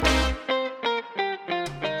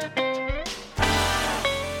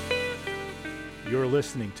You're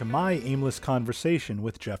listening to my aimless conversation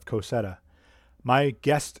with Jeff Cosetta. My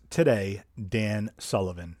guest today, Dan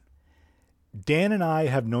Sullivan. Dan and I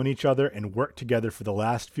have known each other and worked together for the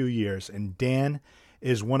last few years, and Dan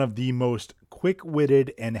is one of the most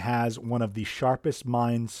quick-witted and has one of the sharpest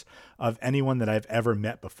minds of anyone that I've ever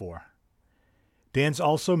met before. Dan's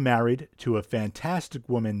also married to a fantastic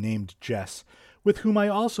woman named Jess, with whom I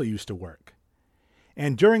also used to work.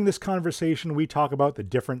 And during this conversation, we talk about the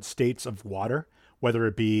different states of water, whether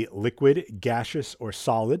it be liquid, gaseous, or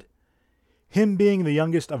solid, him being the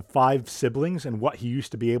youngest of 5 siblings and what he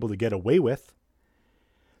used to be able to get away with,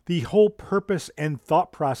 the whole purpose and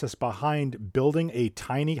thought process behind building a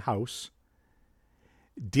tiny house,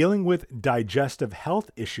 dealing with digestive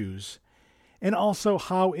health issues, and also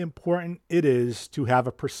how important it is to have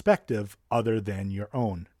a perspective other than your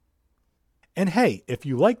own. And hey, if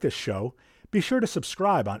you like this show, be sure to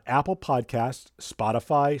subscribe on Apple Podcasts,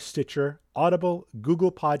 Spotify, Stitcher, Audible,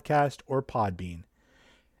 Google Podcast, or Podbean.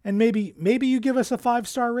 And maybe you give us a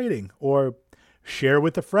 5-star rating or share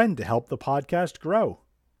with a friend to help the podcast grow.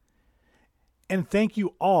 And thank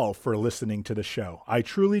you all for listening to the show. I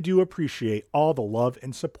truly do appreciate all the love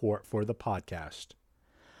and support for the podcast.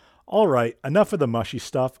 All right, enough of the mushy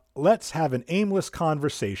stuff. Let's have an aimless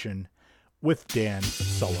conversation with Dan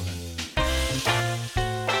Sullivan.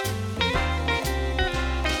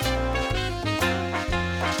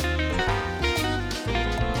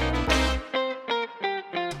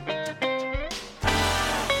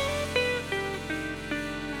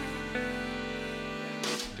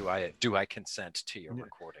 Do I consent to your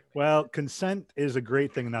recording? Well, consent is a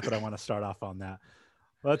great thing. Not that I want to start off on that.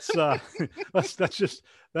 Let's that's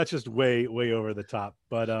just way over the top.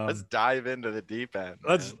 But let's dive into the deep end.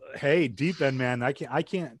 Hey, deep end, man. I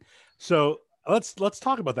can't. So let's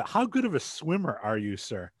talk about that. How good of a swimmer are you,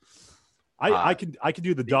 sir? I can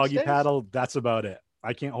do the doggy paddle. That's about it.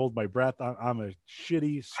 I can't hold my breath. I'm a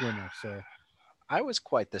shitty swimmer. So I was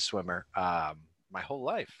quite the swimmer. My whole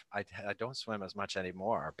life. I don't swim as much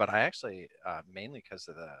anymore, but I actually mainly because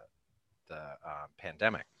of the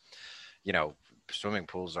pandemic. You know, swimming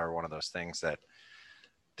pools are one of those things that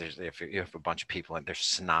if you have a bunch of people and they're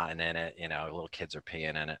snotting in it, you know, little kids are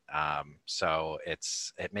peeing in it. So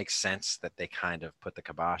it makes sense that they kind of put the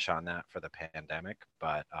kibosh on that for the pandemic.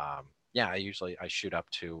 But yeah, I shoot up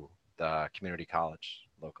to the community college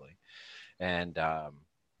locally, and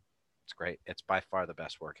it's great. It's by far the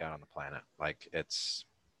best workout on the planet. Like it's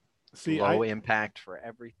low impact for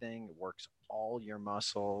everything. It works all your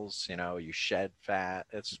muscles. You know, you shed fat.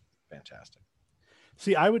 It's fantastic.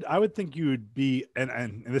 See, I would think you would be,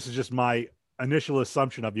 and this is just my initial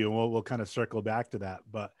assumption of you, and we'll kind of circle back to that.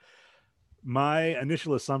 But my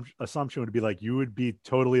initial assumption would be like you would be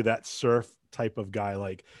totally that surf type of guy.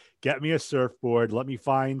 Like, get me a surfboard, let me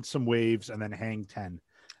find some waves, and then hang 10.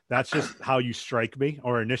 That's just how you strike me,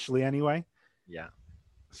 or initially anyway. Yeah.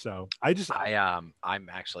 So I'm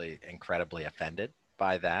actually incredibly offended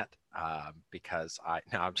by that because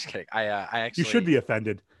I'm just kidding. I actually, you should be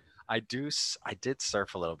offended. I did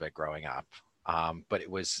surf a little bit growing up, but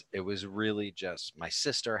it was really just my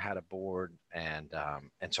sister had a board, and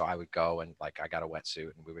so I would go and like I got a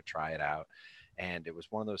wetsuit and we would try it out, and it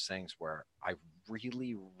was one of those things where I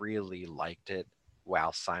really liked it,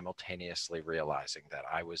 while simultaneously realizing that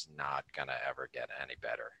I was not going to ever get any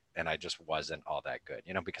better. And I just wasn't all that good,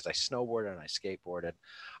 you know, because I snowboarded and I skateboarded.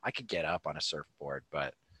 I could get up on a surfboard,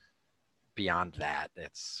 but beyond that,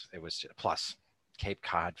 it was just, plus Cape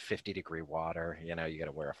Cod, 50-degree water, you know, you got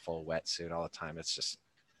to wear a full wetsuit all the time. It's just,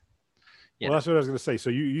 that's what I was going to say. So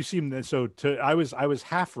you seem I was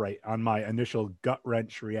half right on my initial gut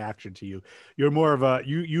wrench reaction to you. You're more of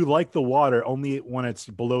you like the water only when it's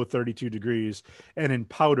below 32 degrees and in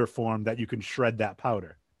powder form that you can shred that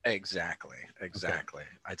powder. Exactly. Okay.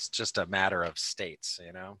 It's just a matter of states,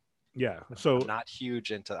 you know? Yeah. So I'm not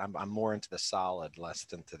huge into, I'm more into the solid, less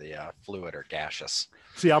into the fluid or gaseous.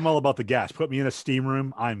 See, I'm all about the gas. Put me in a steam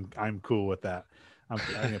room. I'm cool with that.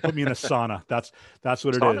 Put me in a sauna. That's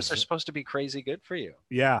what it is. Saunas are supposed to be crazy good for you.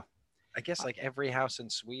 Yeah. I guess like every house in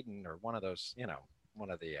Sweden or one of those, you know, one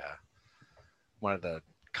of the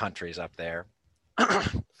countries up there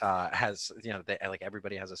has, you know, like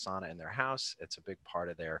everybody has a sauna in their house. It's a big part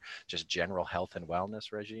of their just general health and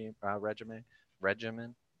wellness regime.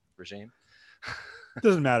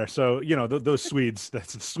 Doesn't matter. So, you know, those Swedes,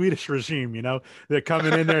 that's the Swedish regime, you know, they're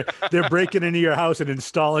coming in there, they're breaking into your house and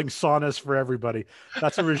installing saunas for everybody.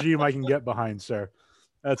 That's a regime I can get behind, sir.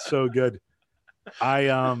 That's so good.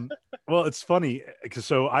 Well, it's funny because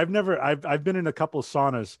I've been in a couple of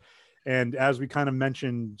saunas, and as we kind of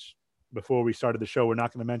mentioned before we started the show, we're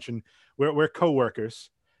not going to mention we're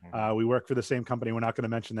coworkers, Mhm. We work for the same company. We're not going to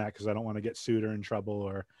mention that because I don't want to get sued or in trouble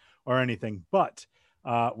or anything. But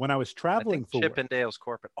when I was I think traveling for work, Chippendales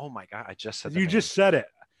corporate. Oh my God, I just said the you name. just said it.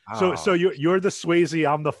 So Oh, you're the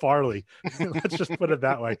Swayze, I'm the Farley. Let's just put it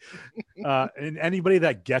that way. And anybody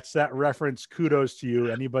that gets that reference, kudos to you.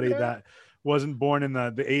 Anybody yeah. that wasn't born in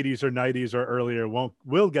the 80s or 90s or earlier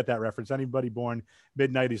will get that reference. Anybody born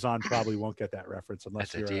mid 90s on probably won't get that reference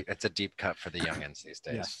unless you're a It's a deep cut for the youngins these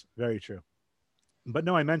days. yes, very true. But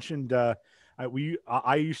no, I mentioned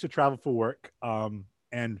I used to travel for work,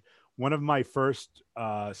 and one of my first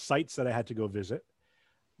sites that I had to go visit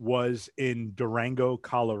was in Durango,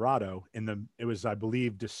 Colorado. It was I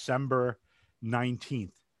believe December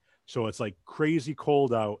 19th, so it's like crazy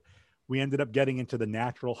cold out. We ended up getting into the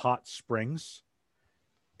natural hot springs.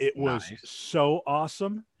 It was Nice. so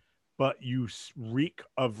awesome, but you reek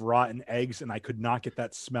of rotten eggs, and I could not get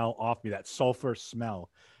that smell off me, that sulfur smell,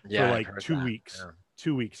 for Yeah, I've like heard two that. weeks. Yeah.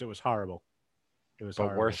 2 weeks. It was horrible. It was But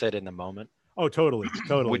horrible. worth it in the moment. Oh, totally,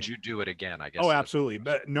 totally. Would you do it again? I Oh, guess is the absolutely.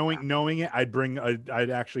 question. But Yeah. knowing it, I'd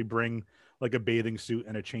actually bring like a bathing suit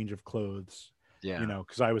and a change of clothes, Yeah.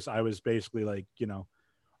 because I was basically like,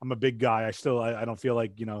 I'm a big guy. I don't feel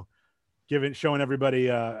like, giving showing everybody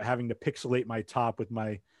having to pixelate my top with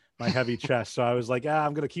my heavy chest. So I was like,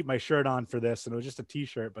 I'm gonna keep my shirt on for this, and it was just a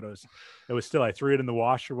t-shirt, but it was still. I threw it in the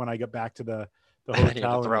washer when I got back to the I need to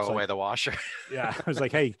hotel, and throw it's like, away the washer. yeah, I was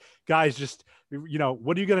like, hey guys, just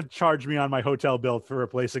what are you gonna charge me on my hotel bill for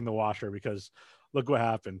replacing the washer? Because look what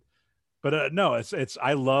happened. But no, it's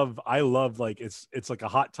I love like it's like a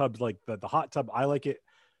hot tub, like the hot tub. I like it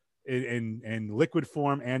in liquid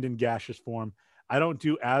form and in gaseous form. I don't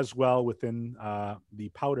do as well within the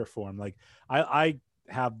powder form. Like I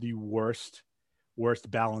have the worst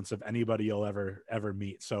balance of anybody you'll ever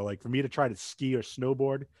meet. So like for me to try to ski or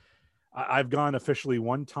snowboard, I've gone officially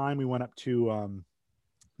one time. We went up to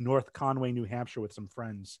North Conway, New Hampshire with some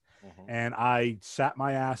friends. Mhm. And I sat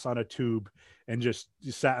my ass on a tube and just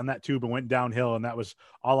sat on that tube and went downhill. And that was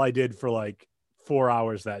all I did for like 4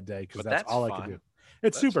 hours that day because But that's that's all I could do. fun.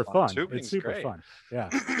 It's That's super fun. fun. It's Tubing's super great. fun. Yeah.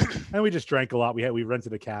 And we just drank a lot. We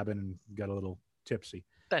rented a cabin and got a little tipsy.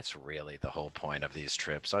 That's really the whole point of these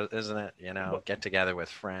trips, isn't it? But Get together with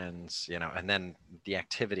friends, and then the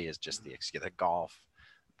activity is just the excuse. The golf,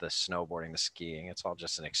 the snowboarding, the skiing. It's all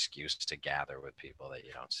just an excuse to gather with people that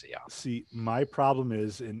you don't see often. see, my problem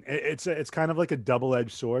is, and it's kind of like a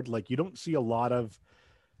double-edged sword. Like you don't see a lot of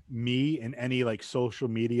me in any like social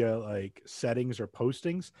media like settings or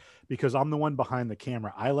postings because I'm the one behind the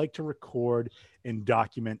camera. I like to record and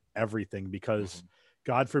document everything because Mhm.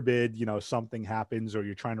 God forbid, something happens or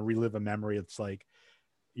you're trying to relive a memory. It's like,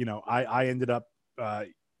 I ended up, I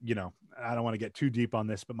don't want to get too deep on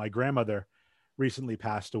this, but my grandmother recently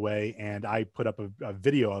passed away and I put up a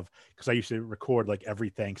video of, because I used to record like every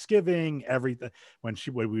Thanksgiving, everything when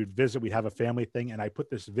we would visit, we'd have a family thing. And I put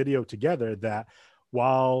this video together that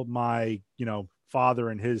while my, father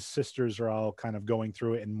and his sisters are all kind of going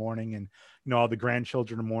through it and mourning and, all the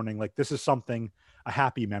grandchildren are mourning, like this is something, a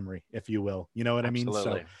happy memory, if you will, you know what I mean? So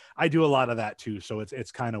Absolutely. I do a lot of that too. So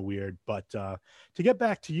it's kind of weird, but, to get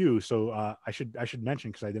back to you. So, I should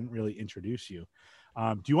mention, cause I didn't really introduce you.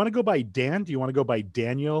 Do you want to go by Dan? Do you want to go by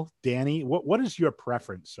Daniel, Danny? What is your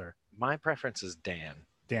preference, sir? My preference is Dan.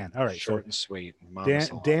 Dan. All right. So Short and sweet, Dan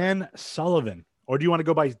monosyllabic. Dan Sullivan, or do you want to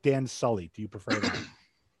go by Dan Sully? Do you prefer that?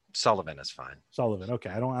 Sullivan is fine. Sullivan. Okay.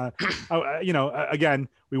 I don't want to, again,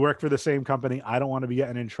 we work for the same company. I don't want to be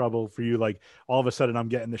getting in trouble for you. Like all of a sudden I'm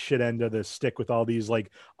getting the shit end of the stick with all these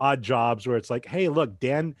like odd jobs where it's like, hey, look,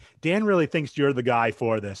 Dan really thinks you're the guy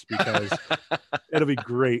for this because it'll be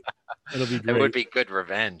great. It'll be It great. would be good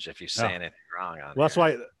revenge if you say Yeah. anything wrong on Well, that's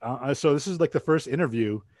here. why. So this is like the first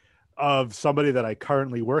interview of somebody that I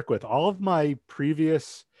currently work with. All of my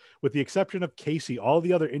previous, with the exception of Casey, all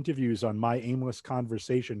the other interviews on My Aimless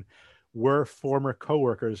Conversation were former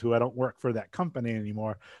coworkers who I don't work for that company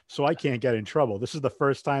anymore. So I can't get in trouble. This is the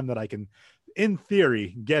first time that I can, in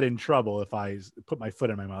theory, get in trouble if I put my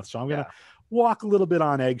foot in my mouth. So I'm going Yeah. to walk a little bit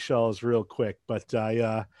on eggshells real quick. But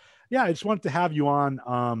yeah, I just wanted to have you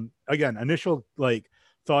on. Again, initial like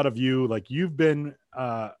thought of you, like you've been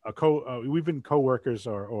we've been coworkers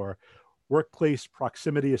or workplace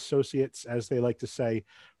proximity associates, as they like to say,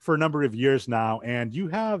 for a number of years now. And you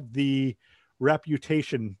have the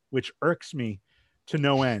reputation, which irks me to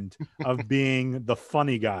no end, of being the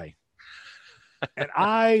funny guy. And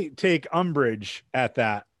I take umbrage at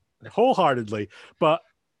that wholeheartedly. But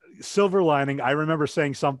silver lining, I remember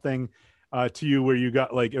saying something to you where you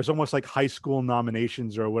got like, it was almost like high school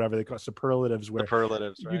nominations or whatever they call it, superlatives, where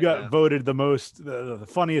Superlatives, you right? got Yeah. voted the most, the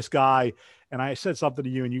funniest guy. And I said something to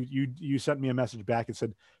you, and you sent me a message back and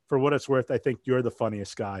said, for what it's worth, I think you're the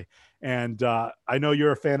funniest guy. And I know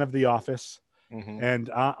you're a fan of The Office. Hmm. And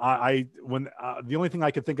I when the only thing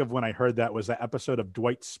I could think of when I heard that was that episode of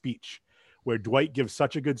Dwight's speech, where Dwight gives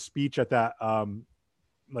such a good speech at that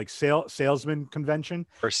like salesman convention.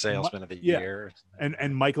 First salesman of the Yeah, year.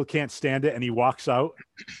 and Michael can't stand it and he walks out.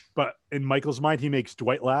 But in Michael's mind, he makes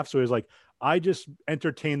Dwight laugh. So he's like, I just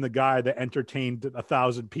entertained the guy that entertained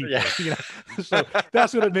 1,000 people. Yeah. You know, so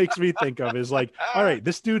that's what it makes me think of is like, all right,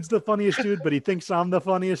 this dude's the funniest dude, but he thinks I'm the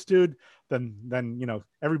funniest dude. Then you know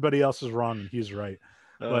everybody else is wrong and he's right.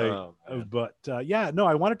 Like, Oh, man. but yeah, no,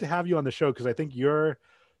 I wanted to have you on the show because I think you're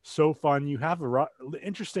so fun. You have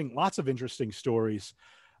interesting, lots of interesting stories.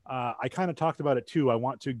 I kind of talked about it too. I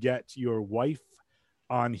want to get your wife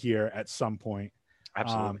on here at some point.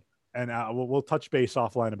 Absolutely. And we'll touch base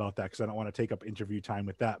offline about that because I don't want to take up interview time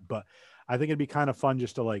with that. But I think it'd be kind of fun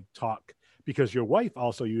just to like talk because your wife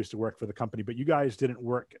also used to work for the company, but you guys didn't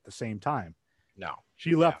work at the same time. No.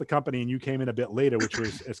 She left the company and you came in a bit later, which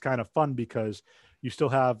was it's kind of fun because you still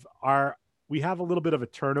have we have a little bit of a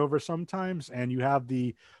turnover sometimes, and you have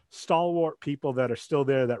the stalwart people that are still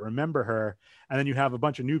there that remember her, and then you have a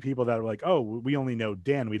bunch of new people that are like, oh, we only know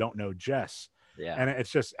Dan, we don't know Jess. Yeah. And it's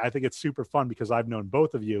just, I think it's super fun because I've known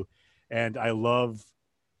both of you, and I love,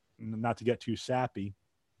 not to get too sappy,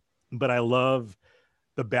 but I love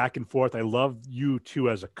the back and forth. I love you two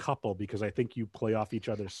as a couple because I think you play off each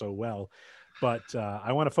other so well. But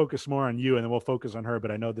I want to focus more on you, and then we'll focus on her.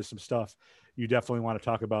 But I know there's some stuff you definitely want to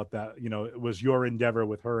talk about that. You know, it was your endeavor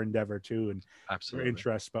with her endeavor too, and your Absolutely.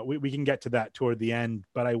 interests. But we can get to that toward the end.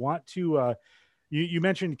 But I want to. You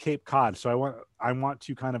mentioned Cape Cod, so I want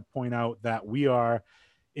to kind of point out that we are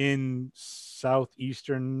in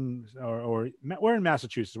southeastern or we're in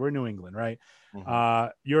Massachusetts. We're in New England, right?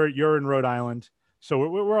 Mhm. You're in Rhode Island, so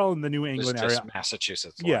we're all in the New England area. Just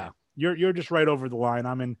Massachusetts Yeah, line. you're just right over the line.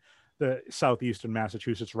 I'm in the southeastern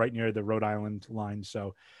Massachusetts, right near the Rhode Island line.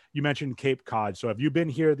 So you mentioned Cape Cod. So have you been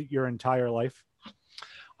here your entire life?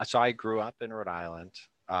 So I grew up in Rhode Island,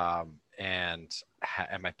 and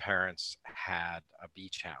my parents had a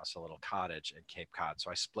beach house, a little cottage in Cape Cod. So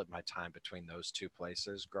I split my time between those two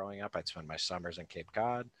places growing up. I'd spend my summers in Cape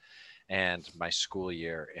Cod and my school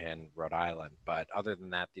year in Rhode Island. But other than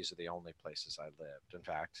that, these are the only places I lived. In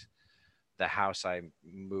fact, the house I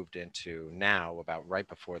moved into now, about right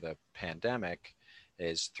before the pandemic,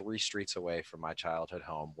 is 3 streets away from my childhood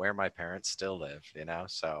home where my parents still live, you know?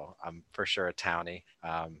 So I'm for sure a townie.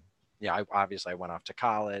 Yeah, obviously I went off to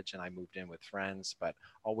college and I moved in with friends, but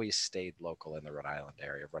always stayed local in the Rhode Island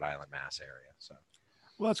area, Rhode Island, Mass area. So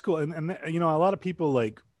Well, that's cool. And you know, a lot of people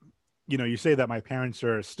like, you know, you say that my parents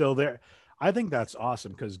are still there. I think that's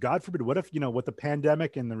awesome because God forbid, what if, you know, with the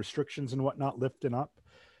pandemic and the restrictions and whatnot lifting up,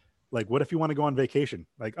 like what if you want to go on vacation?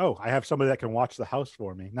 Like, oh, I have somebody that can watch the house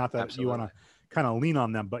for me. Not that you want absolutely. to kind of lean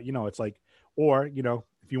on them, but you know, it's like, or, you know,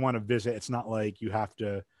 if you want to visit, it's not like you have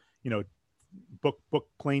to, you know, book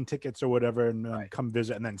plane tickets or whatever and then Right. come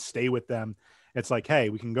visit and then stay with them. It's like, hey,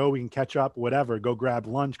 we can go, we can catch up, whatever, go grab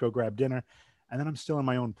lunch, go grab dinner. And then I'm still in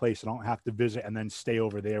my own place. I don't have to visit and then stay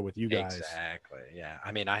over there with you guys. Exactly. Yeah.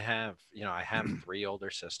 I mean, I have 3 older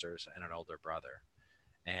sisters and an older brother.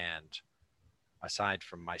 And aside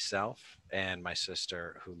from myself and my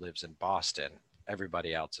sister who lives in Boston,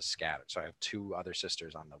 everybody else is scattered. So I have 2 other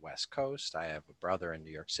sisters on the West Coast. I have a brother in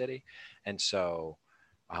New York City. And so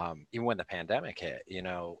even when the pandemic hit, you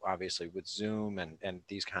know, obviously with Zoom and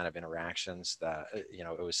these kind of interactions, you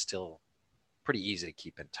know, it was still pretty easy to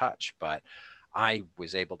keep in touch. But I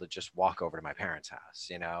was able to just walk over to my parents' house,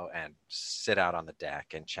 you know, and sit out on the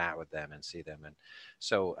deck and chat with them and see them. And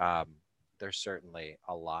so there's certainly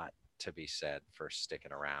a lot to be said for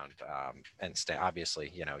sticking around and stay. Obviously,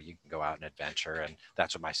 you know, you can go out and adventure, and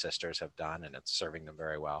that's what my sisters have done, and it's serving them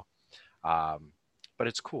very well. Um, but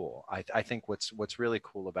it's cool. I think what's really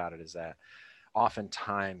cool about it is that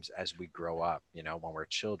oftentimes as we grow up, you know, when we're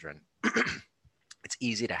children, it's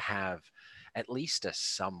easy to have at least a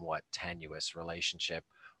somewhat tenuous relationship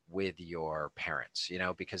with your parents, you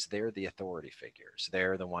know, because they're the authority figures.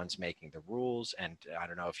 They're the ones making the rules. And I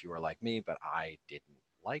don't know if you were like me, but I didn't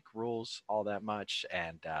like rules all that much.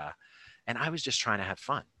 And I was just trying to have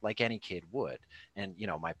fun like any kid would. And, you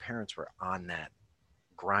know, my parents were on that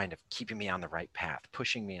grind of keeping me on the right path,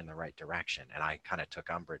 pushing me in the right direction. And I kind of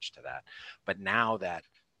took umbrage to that. But now that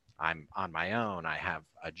I'm on my own, I have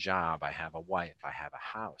a job, I have a wife, I have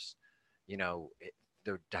a house, you know,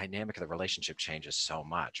 the dynamic of the relationship changes so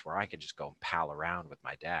much where I can just go and pal around with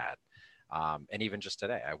my dad. And even just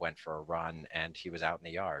today, I went for a run and he was out in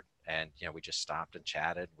the yard, and we just stopped and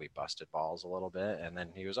chatted. We busted balls a little bit, and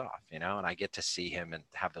then he was off. And I get to see him and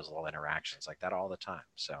have those little interactions like that all the time.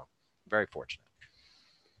 So very fortunate.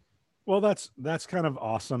 Well, that's kind of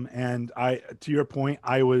awesome. And to your point,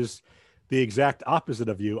 I was the exact opposite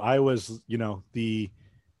of you. I was, the,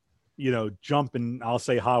 jump and I'll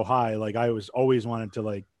say how high. Like I was always wanted to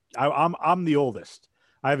like, I'm the oldest.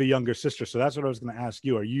 I have a younger sister, so that's what I was going to ask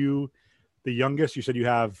you. Are you the youngest? You said you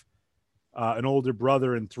have an older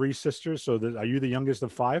brother and three sisters. So are you the youngest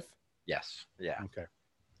of five? Yes. Yeah. Okay.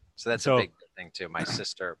 So that's a So big thing too. My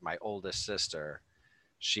sister, my oldest sister,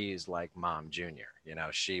 she's like mom junior.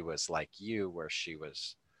 She was like you, where she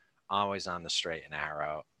was always on the straight and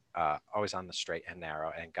narrow, always on the straight and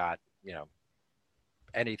narrow, and got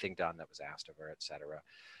anything done that was asked of her, etc.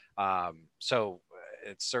 So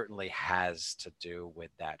it certainly has to do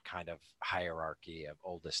with that kind of hierarchy of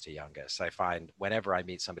oldest to youngest. I find whenever I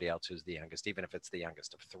meet somebody else who's the youngest, even if it's the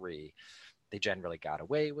youngest of three, they generally got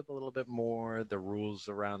away with a little bit more. The rules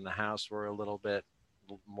around the house were a little bit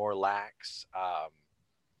more lax,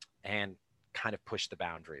 and kind of pushed the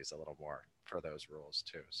boundaries a little more for those rules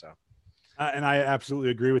too. So and I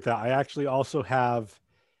absolutely agree with that. I actually also have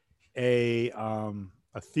a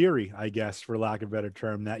theory, I guess, for lack of a better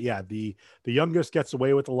term, that yeah, the youngest gets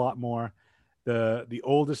away with a lot more. The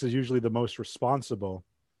oldest is usually the most responsible.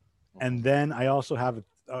 mhm. And then I also have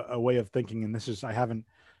a way of thinking, and this is I haven't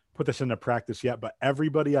put this into practice yet, but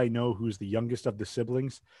everybody I know who's the youngest of the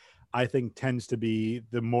siblings, I think tends to be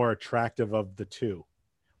the more attractive of the two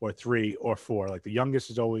or three or four. Like the youngest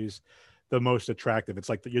is always the most attractive. It's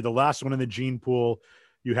like you're the last one in the gene pool.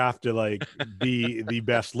 You have to like be the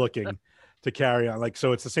best looking to carry on. Like,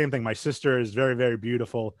 so it's the same thing. My sister is very, very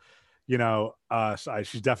beautiful. She's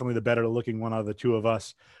definitely the better looking one of the two of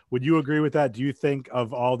us. Would you agree with that? Do you think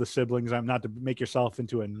of all the siblings, I'm not to make yourself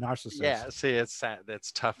into a narcissist? Yeah, see,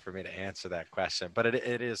 it's tough for me to answer that question, but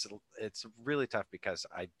it's really tough because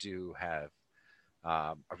I do have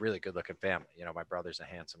a really good looking family. My brother's a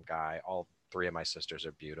handsome guy. All three of my sisters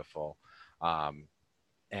are beautiful. Um,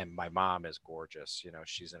 and my mom is gorgeous.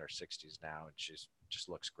 She's in her 60s now and she's just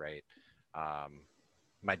looks great. Um,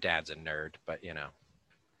 my dad's a nerd, but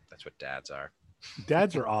that's what dads are.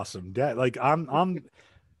 Dads are awesome. Dad, like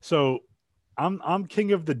so I'm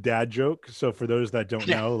king of the dad joke. So for those that don't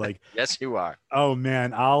Yeah. know, like, Yes, you are. oh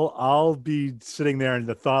man, I'll be sitting there and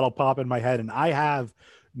the thought will pop in my head, and I have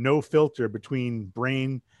no filter between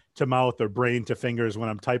brain to mouth or brain to fingers when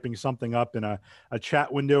I'm typing something up in a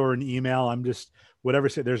chat window or an email. I'm just whatever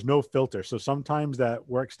say there's no filter. So sometimes that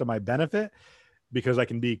works to my benefit because I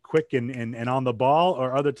can be quick and on the ball,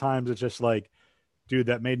 or other times it's just like, dude,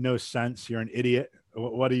 that made no sense. You're an idiot.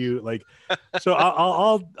 What do you like? So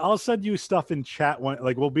I'll send you stuff in chat when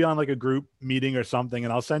like we'll be on like a group meeting or something,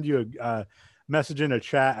 and I'll send you a message in a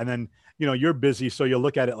chat, and then you're busy, so you'll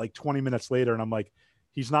look at it like 20 minutes later, and I'm like,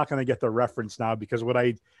 he's not going to get the reference now because when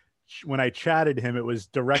I chatted him, it was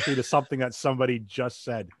directly to something that somebody just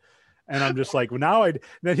said, and I'm just like, well,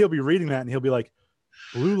 then he'll be reading that and he'll be like,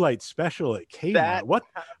 blue light special at Kmart. That What?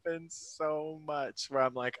 happens so much where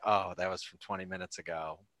I'm like, oh, that was from 20 minutes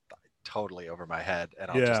ago. Totally over my head.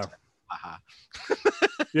 And I'll Yeah. just, haha.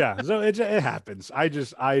 Yeah, so it happens. I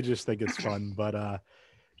just think it's fun, but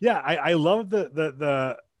yeah, I love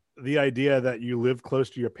the idea that you live close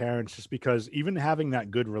to your parents, just because even having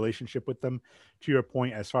that good relationship with them, to your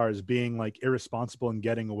point, as far as being like irresponsible and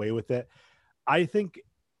getting away with it, I think,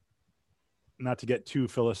 not to get too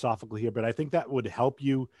philosophical here, but I think that would help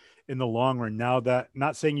you in the long run. Now that,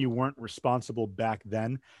 not saying you weren't responsible back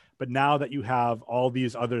then, but now that you have all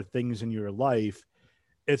these other things in your life,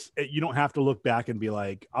 you don't have to look back and be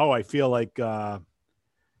like, oh, I feel like I've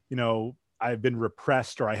been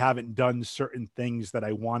repressed, or I haven't done certain things that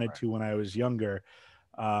I wanted Right. to when I was younger.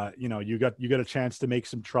 You got a chance to make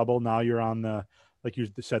some trouble. Now you're on the, like you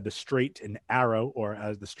said, the straight and arrow, or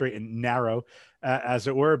as the straight and narrow, as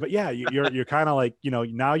it were. But yeah, you're kind of like,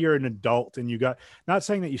 now you're an adult, and you got, not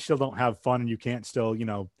saying that you still don't have fun and you can't still,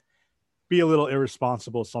 be a little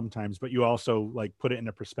irresponsible sometimes, but you also like put it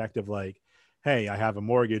into perspective, like, hey, I have a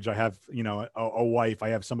mortgage, I have, a wife, I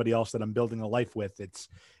have somebody else that I'm building a life with. It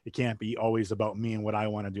can't be always about me and what I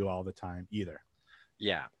want to do all the time either.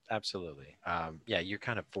 Yeah, absolutely. Yeah, you're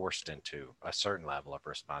kind of forced into a certain level of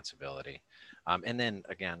responsibility. And then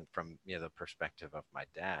again, from the perspective of my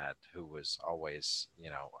dad, who was always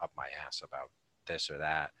up my ass about this or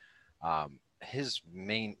that. His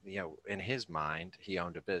main, in his mind, he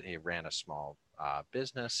owned a bit. He ran a small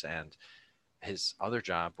business, and his other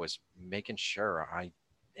job was making sure I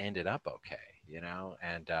ended up okay.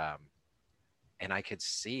 And And I could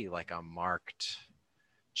see like a marked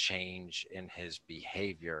change in his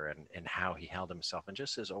behavior and how he held himself and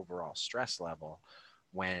just his overall stress level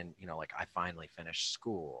when, you know, like I finally finished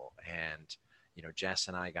school and, you know, Jess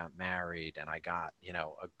and I got married and I got, you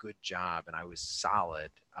know, a good job and I was solid.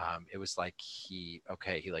 It was like he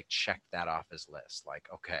like checked that off his list. Like,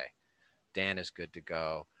 okay, Dan is good to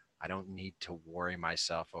go. I don't need to worry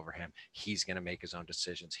myself over him. He's going to make his own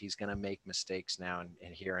decisions. He's going to make mistakes now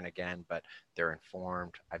and here and again, but they're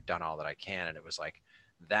informed. I've done all that I can. And it was like,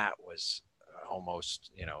 that was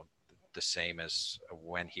almost, you know, the same as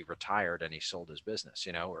when he retired and he sold his business,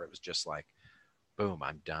 you know, where it was just like, boom,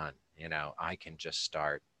 I'm done. You know, I can just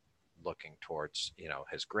start looking towards, you know,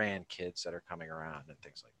 his grandkids that are coming around and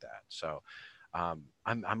things like that. So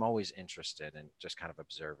I'm always interested in just kind of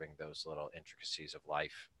observing those little intricacies of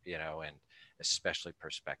life, you know, and especially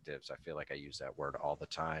perspectives. I feel like I use that word all the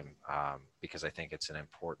time because I think it's an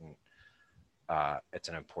important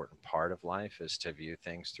part of life is to view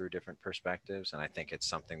things through different perspectives, and I think it's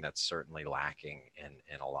something that's certainly lacking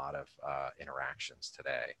in a lot of interactions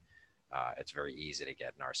today. It's very easy to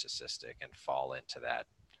get narcissistic and fall into that.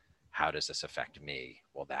 How does this affect me?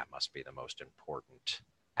 Well, that must be the most important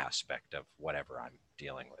aspect of whatever I'm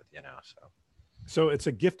dealing with, you know? So, So it's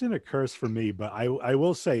a gift and a curse for me, but I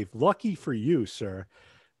will say, lucky for you, sir,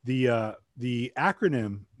 the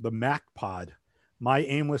acronym, the MACPOD, my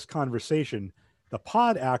aimless conversation, the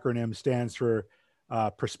pod acronym stands for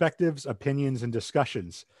perspectives, opinions, and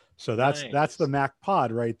discussions. So that's the nice.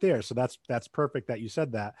 MACPOD right there. So that's perfect that you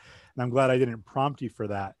said that, and I'm glad I didn't prompt you for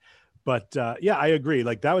that. But yeah, I agree.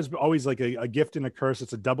 Like that was always like a gift and a curse.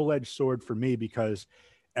 It's a double-edged sword for me because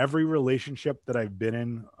every relationship that I've been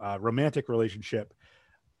in, romantic relationship,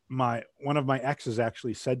 my one of my exes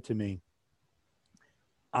actually said to me,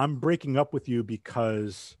 I'm breaking up with you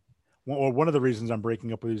because, or one of the reasons I'm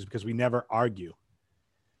breaking up with you is because we never argue.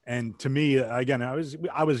 And to me, again,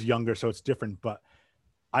 I was younger, so it's different. But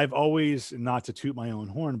I've always, not to toot my own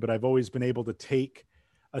horn, but I've always been able to take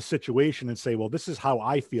a situation and say, well, this is how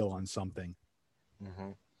I feel on something.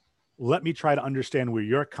 Mm-hmm. Let me try to understand where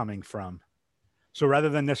you're coming from. So rather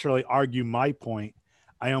than necessarily argue my point,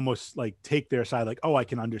 I almost like take their side, like, oh, I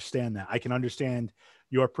can understand that. I can understand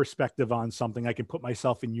your perspective on something. I can put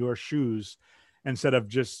myself in your shoes instead of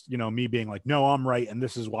just, me being like, no, I'm right. And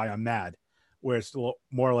this is why I'm mad. Where it's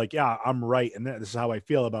more like, yeah, I'm right. And this is how I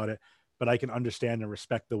feel about it. But I can understand and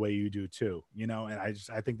respect the way you do too, And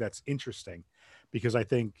I think that's interesting because I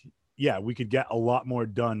think, yeah, we could get a lot more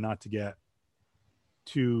done, not to get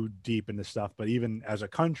too deep into stuff, but even as a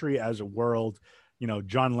country, as a world,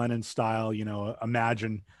 John Lennon style,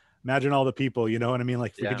 imagine all the people, you know what I mean?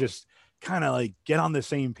 Like if we could Yeah. just kind of like get on the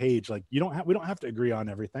same page, like we don't have to agree on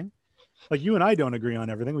everything. Like you and I don't agree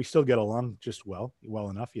on everything. We still get along just well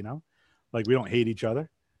enough, like we don't hate each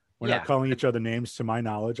other. We're not Yeah. calling each other names to my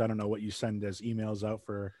knowledge. I don't know what you send as emails out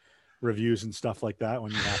for reviews and stuff like that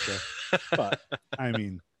when you have to, but I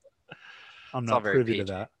mean, I'm It's all not very privy to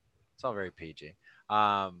PG. that. It's all very PG.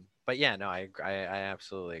 But yeah, no, I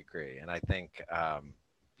absolutely agree. And I think,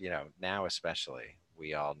 you know, now especially,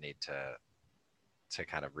 we all need to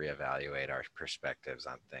kind of reevaluate our perspectives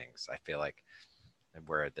on things. I feel like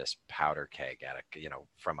we're this powder keg at a, you know,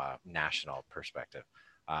 from a national perspective,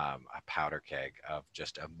 a powder keg of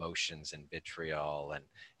just emotions and vitriol,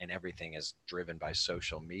 and everything is driven by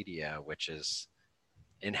social media, which is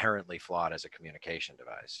inherently flawed as a communication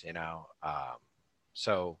device, you know.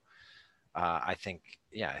 So I think,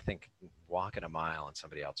 yeah, I think walking a mile in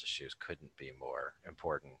somebody else's shoes couldn't be more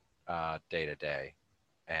important day to day.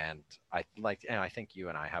 And I think you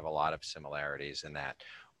and I have a lot of similarities in that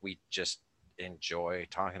we just enjoy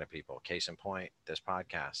talking to people. Case in point, this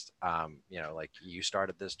podcast. You know, like you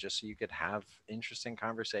started this just so you could have interesting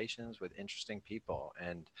conversations with interesting people,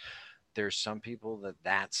 and there's some people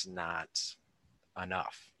that's not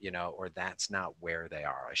enough, you know, or that's not where they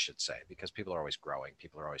are, I should say, because people are always growing,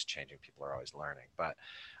 people are always changing, people are always learning. But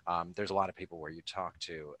there's a lot of people where you talk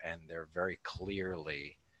to and they're very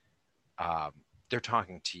clearly, um, they're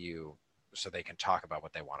talking to you so they can talk about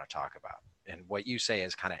what they want to talk about. And what you say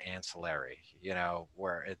is kind of ancillary, you know,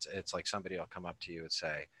 where it's like somebody will come up to you and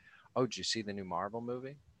say, oh, did you see the new Marvel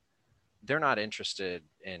movie? They're not interested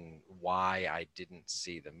in why I didn't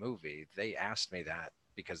see the movie. They asked me that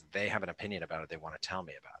because they have an opinion about it. They want to tell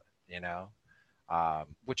me about it, you know,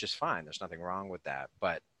 which is fine. There's nothing wrong with that.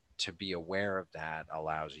 But to be aware of that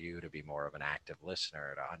allows you to be more of an active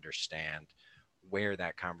listener, to understand where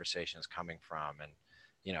that conversation is coming from. And,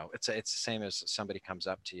 you know, it's the same as somebody comes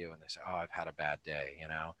up to you and they say, oh, I've had a bad day, you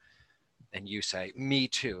know, and you say, me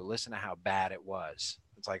too, listen to how bad it was.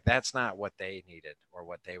 It's like, that's not what they needed or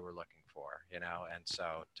what they were looking for, you know? And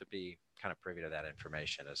so to be kind of privy to that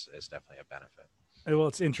information is definitely a benefit. Well,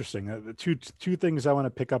 it's interesting. The two things I want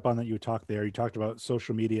to pick up on that you talked there. You talked about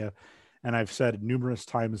social media, and I've said numerous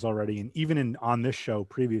times already, and even on this show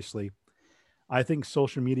previously, I think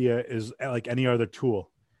social media is like any other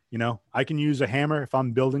tool. You know, I can use a hammer if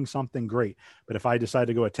I'm building something, great. But if I decide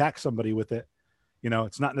to go attack somebody with it, you know,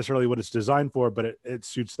 it's not necessarily what it's designed for, but it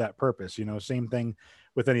suits that purpose. You know, same thing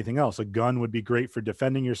with anything else. A gun would be great for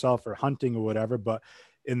defending yourself or hunting or whatever, but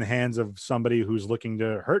in the hands of somebody who's looking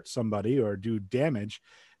to hurt somebody or do damage,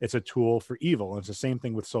 it's a tool for evil. And it's the same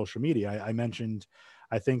thing with social media. I mentioned,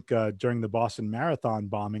 I think during the Boston Marathon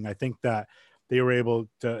bombing, I think that they were able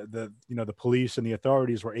to, the police and the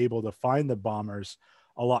authorities were able to find the bombers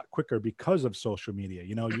a lot quicker because of social media.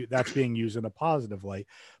 You know, that's being used in a positive light,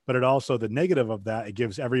 but it also, the negative of that, it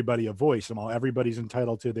gives everybody a voice, and while everybody's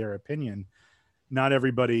entitled to their opinion, not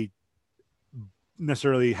everybody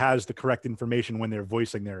necessarily has the correct information when they're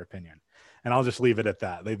voicing their opinion. And I'll just leave it at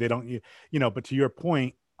that. They don't, but to your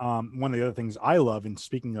point, one of the other things I love, and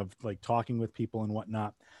speaking of like talking with people and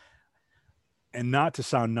whatnot, and not to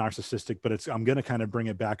sound narcissistic, but I'm going to kind of bring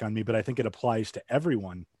it back on me, but I think it applies to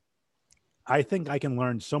everyone. I think I can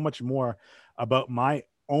learn so much more about my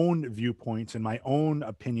own viewpoints and my own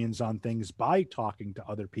opinions on things by talking to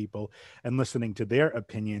other people and listening to their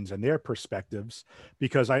opinions and their perspectives,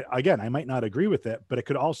 because I might not agree with it, but it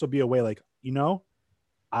could also be a way like,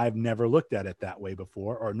 I've never looked at it that way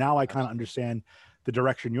before, or now I kind of understand the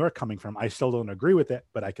direction you're coming from. I still don't agree with it,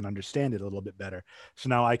 but I can understand it a little bit better. So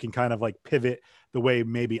now I can kind of like pivot the way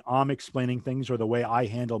maybe I'm explaining things or the way I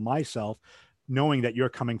handle myself, knowing that you're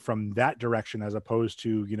coming from that direction as opposed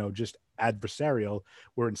to, just adversarial,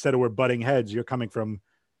 where instead of we're butting heads, you're coming from,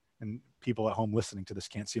 and people at home listening to this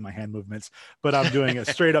can't see my hand movements, but I'm doing a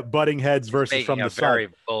straight up butting heads versus from the side. Very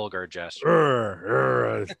vulgar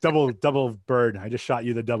gesture. Double bird. I just shot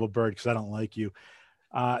you the double bird because I don't like you.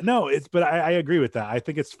 But I agree with that. I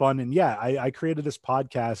think it's fun. And yeah, I created this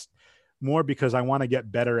podcast more because I want to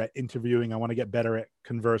get better at interviewing. I want to get better at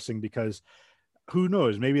conversing, because who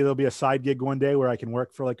knows, maybe there'll be a side gig one day where I can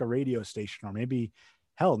work for like a radio station, or maybe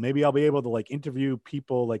I'll be able to like interview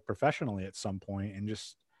people like professionally at some point, and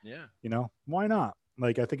just, why not?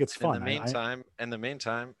 Like, I think it's fun. In the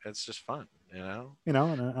meantime, it's just fun, and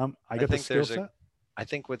I get the skill set. I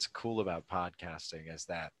think what's cool about podcasting is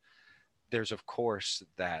that there's, of course,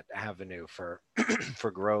 that avenue for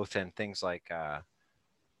for growth and things like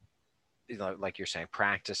like you're saying,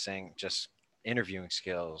 practicing just interviewing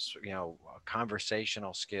skills,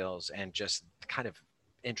 conversational skills, and just kind of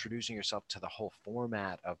introducing yourself to the whole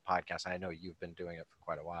format of podcasts. I know you've been doing it for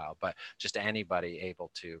quite a while, but just anybody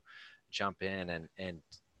able to jump in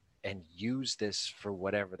and use this for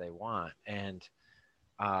whatever they want. And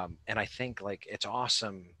I think like it's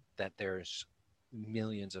awesome that there's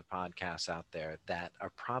millions of podcasts out there that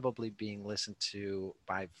are probably being listened to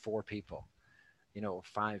by 4 people,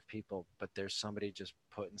 5 people, but there's somebody just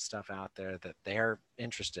putting stuff out there that they're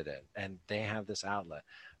interested in, and they have this outlet.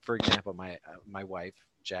 For example, my wife,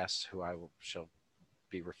 Jess, she'll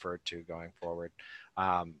be referred to going forward.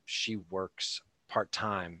 She works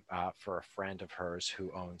part-time for a friend of hers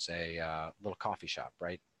who owns a little coffee shop,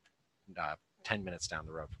 right? 10 minutes down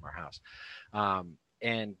the road from our house.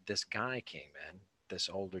 And this guy came in, this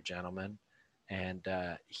older gentleman, and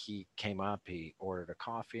he came up, he ordered a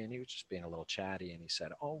coffee, and he was just being a little chatty. And he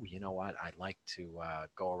said, "Oh, you know what? I'd like to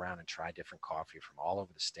go around and try different coffee from all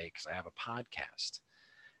over the state because I have a podcast."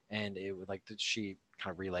 And it was like, she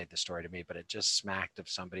kind of relayed the story to me, but it just smacked of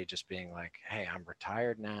somebody just being like, "Hey, I'm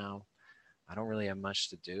retired now. I don't really have much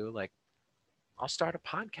to do. Like, I'll start a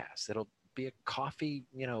podcast. It'll be a coffee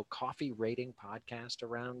rating podcast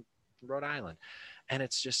around Rhode Island." And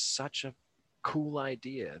it's just such a cool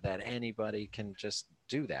idea that anybody can just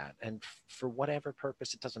do that, and for whatever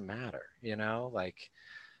purpose, it doesn't matter, like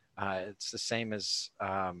it's the same as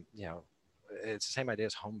it's the same idea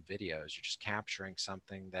as home videos. You're just capturing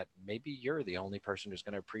something that maybe you're the only person who's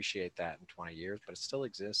going to appreciate that in 20 years, but it still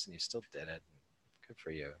exists and you still did it. Good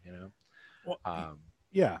for you. Well,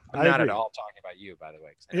 yeah, I'm not at all talking about you, by the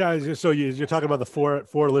way. Yeah, so you're talking about the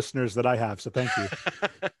four listeners that I have, so thank you.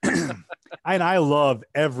 And I love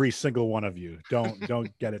every single one of you.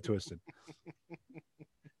 Don't get it twisted.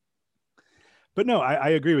 But no, I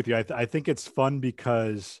agree with you. I think it's fun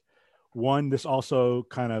because, one, this also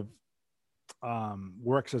kind of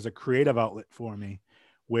works as a creative outlet for me,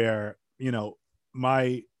 where I don't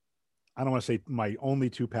want to say my only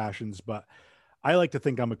 2 passions, but I like to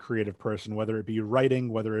think I'm a creative person, whether it be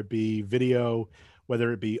writing, whether it be video,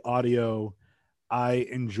 whether it be audio. I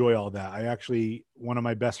enjoy all that. One of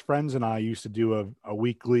my best friends and I used to do a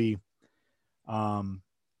weekly Um,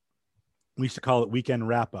 we used to call it weekend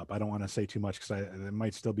wrap up. I don't want to say too much because there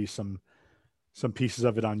might still be some pieces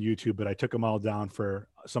of it on YouTube, but I took them all down for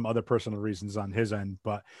some other personal reasons on his end.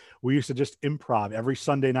 But we used to just improv every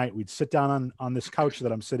Sunday night. We'd sit down on this couch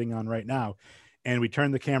that I'm sitting on right now, and we'd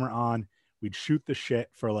turn the camera on. We'd shoot the shit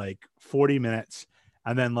for like 40 minutes,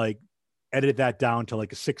 and then like edit that down to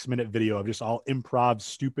like a 6 minute video of just all improv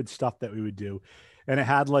stupid stuff that we would do. And it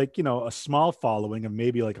had like, you know, a small following of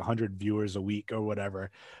maybe like 100 viewers a week or whatever,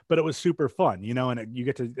 but it was super fun, you know, and you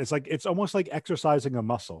get to, it's like, it's almost like exercising a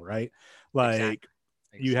muscle, right? Like Exactly.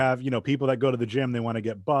 you have, Exactly. you know, people that go to the gym, they want to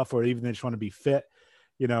get buff or even they just want to be fit,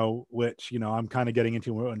 you know, which, you know, I'm kind of getting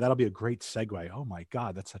into, and that'll be a great segue. Oh my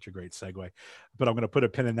God, that's such a great segue, but I'm going to put a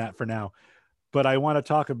pin in that for now. But I want to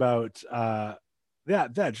talk about,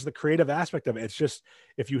 that just the creative aspect of it. It's just,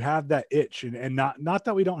 if you have that itch, and not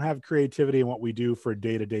that we don't have creativity in what we do for a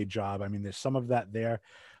day-to-day job. I mean, there's some of that there,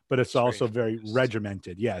 but it's It's very also very focused.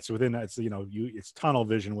 regimented. Yeah, it's within, it's, you know, it's tunnel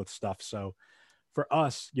vision with stuff. So for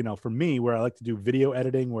us, you know, for me, where I like to do video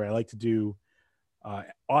editing, where I like to do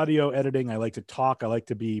audio editing, I like to talk, I like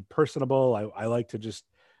to be personable, I like to just,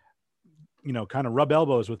 you know, kind of rub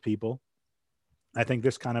elbows with people. I think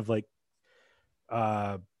this kind of like,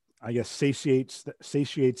 uh I guess satiates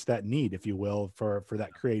that need, if you will, for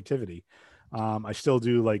that creativity. I still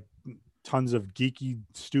do like tons of geeky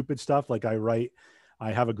stupid stuff. Like I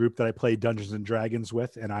have a group that I play Dungeons and Dragons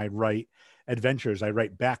with, and I write adventures, I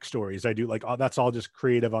write backstories, I do like all, that's all just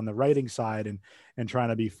creative on the writing side, and trying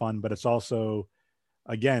to be fun. But it's also,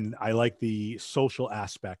 again, I like the social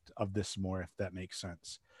aspect of this more, if that makes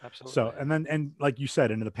sense. So, Absolutely. and then, and like you said,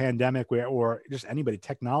 into the pandemic, where, or just anybody,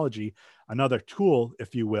 technology, another tool,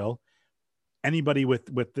 if you will, anybody with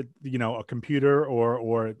the, you know, a computer,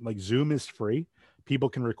 or like Zoom is free. People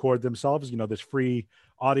can record themselves. You know, there's free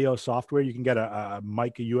audio software. You can get a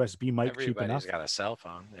mic, a USB mic, cheap Everybody's enough. got a cell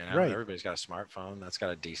phone, you know. Right. Everybody's got a smartphone that's got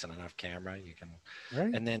a decent enough camera. You can,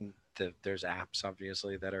 Right. and then there's apps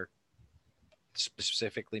obviously that are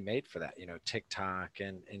specifically made for that. You know, TikTok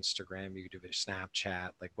and Instagram. You could do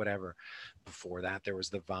Snapchat, like whatever. Before that, there was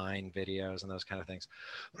the Vine videos and those kind of things.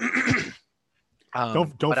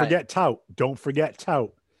 Don't But I forget tout. Don't forget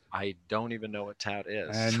tout. I don't even know what tout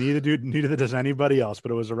is. And neither does anybody else.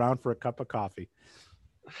 But it was around for a cup of coffee.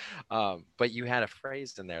 But you had a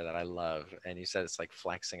phrase in there that I love, and you said it's like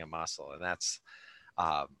flexing a muscle, and that's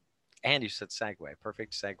um, and you said segue,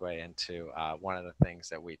 perfect segue into one of the things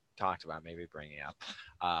that we talked about, maybe bringing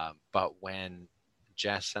up. But when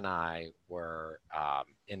Jess and I were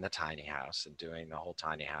in the tiny house and doing the whole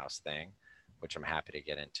tiny house thing, which I'm happy to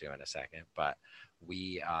get into in a second, but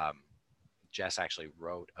we Jess actually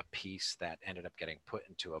wrote a piece that ended up getting put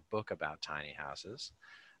into a book about tiny houses,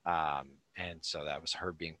 and so that was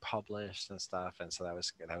her being published and stuff, and so that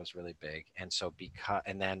was really big. And so because,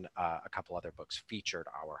 and then a couple other books featured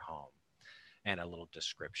our home and a little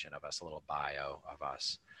description of us, a little bio of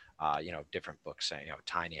us. You know, different books saying, you know,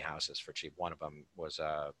 tiny houses for cheap. One of them was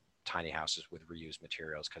tiny houses with reused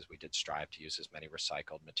materials, because we did strive to use as many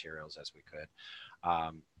recycled materials as we could.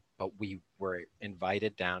 But we were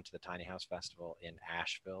invited down to the Tiny House Festival in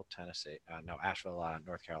Asheville, Tennessee. No, Asheville,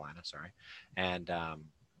 North Carolina. Sorry, and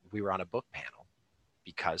we were on a book panel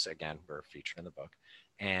because, again, we're featured in the book.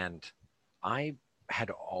 And I had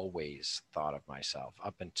always thought of myself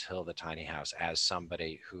up until the tiny house as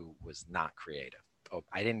somebody who was not creative. Oh,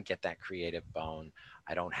 I didn't get that creative bone.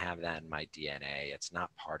 I don't have that in my DNA. It's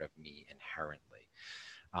not part of me inherently.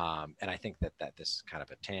 And I think that this is kind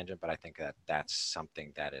of a tangent, but I think that that's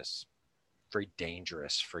something that is very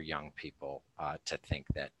dangerous for young people, to think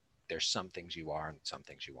that there's some things you are and some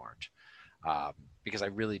things you aren't. Because I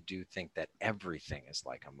really do think that everything is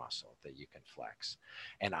like a muscle that you can flex.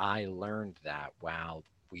 And I learned that while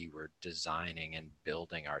we were designing and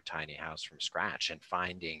building our tiny house from scratch and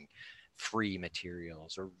finding free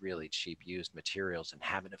materials or really cheap used materials and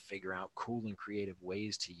having to figure out cool and creative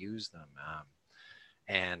ways to use them.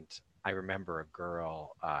 And I remember a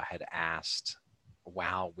girl had asked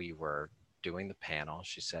while we were doing the panel,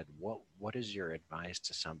 she said, what is your advice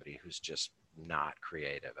to somebody who's just not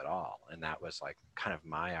creative at all? And that was like kind of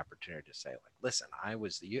my opportunity to say, like, listen, I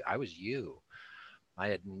was you. I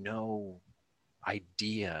had no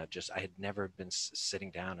idea, just I had never been sitting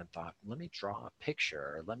down and thought, let me draw a picture,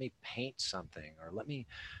 or let me paint something, or let me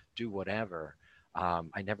do whatever.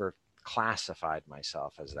 I never classified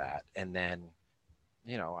myself as that. And then,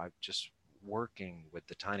 you know, I just working with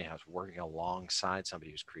the tiny house, working alongside somebody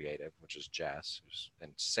who's creative, which is Jess, who's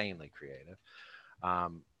insanely creative.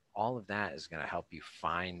 all of that is going to help you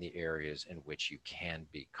find the areas in which you can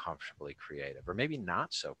be comfortably creative, or maybe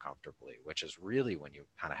not so comfortably, which is really when you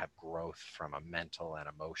kind of have growth from a mental and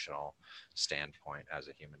emotional standpoint as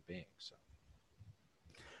a human being. So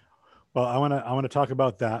Well, I want to talk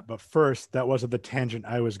about that, but first, that wasn't the tangent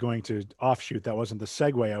I was going to offshoot. That wasn't the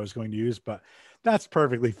segue I was going to use, but that's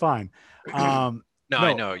perfectly fine. Um, no,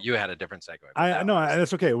 I no, know you had a different segue, but I no, no, I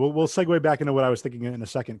was that's okay. We'll segue back into what I was thinking in a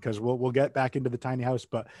second because we'll get back into the tiny house.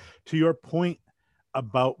 But to your point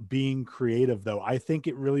about being creative, though, I think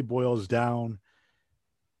it really boils down.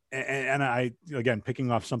 And I, again,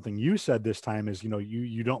 picking off something you said this time, is,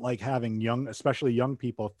 you don't like having young, especially young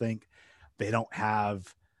people, think they don't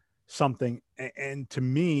have something. And to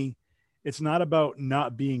me, it's not about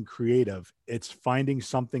not being creative. It's finding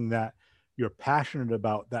something that you're passionate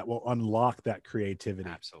about that will unlock that creativity.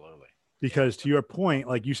 absolutely. Yeah. Because to your point,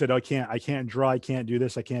 like you said, I can't draw, I can't do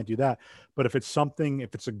this, I can't do that. But if it's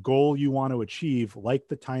a goal you want to achieve, like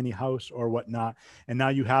the tiny house or whatnot, and now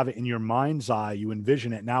you have it in your mind's eye, you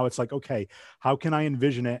envision it. Now it's like, okay, how can I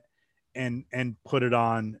envision it and put it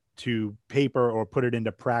on to paper or put it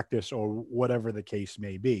into practice or whatever the case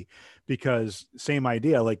may be? Because same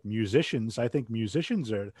idea, like musicians, I think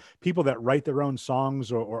musicians are people that write their own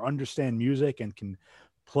songs or understand music and can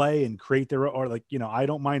play and create their, or like, I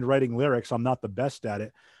don't mind writing lyrics. I'm not the best at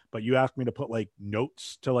it, but you ask me to put like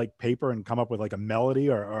notes to like paper and come up with like a melody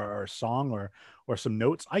or a song or some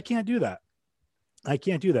notes. I can't do that. I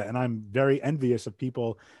can't do that. And I'm very envious of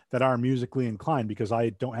people that are musically inclined because I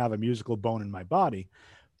don't have a musical bone in my body.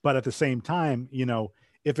 But at the same time,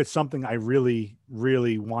 if it's something I really,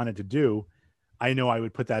 really wanted to do, I know I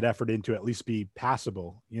would put that effort into at least be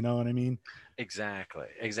passable. You know what I mean? Exactly.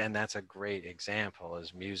 And that's a great example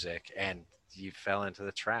is music. And you fell into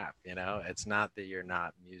the trap. It's not that you're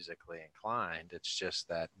not musically inclined. It's just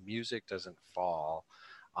that music doesn't fall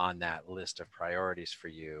on that list of priorities for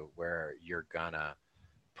you where you're gonna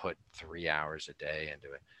put 3 hours a day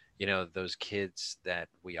into it. Those kids that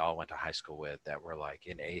we all went to high school with that were like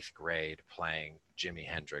in eighth grade playing Jimi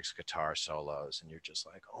Hendrix guitar solos, and you're just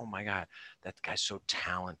like, oh my God, that guy's so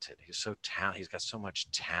talented. He's so talented. He's got so much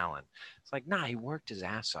talent. It's like, nah, he worked his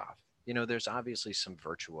ass off. There's obviously some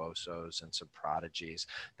virtuosos and some prodigies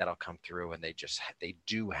that'll come through, and they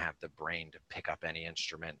do have the brain to pick up any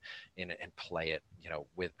instrument and play it,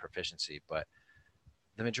 with proficiency. But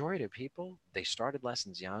the majority of people, they started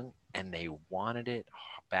lessons young and they wanted it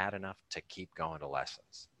bad enough to keep going to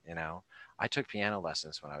lessons. I took piano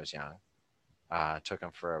lessons when I was young. Took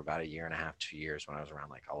them for about a year and a half, 2 years when I was around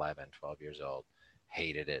like 11, 12 years old.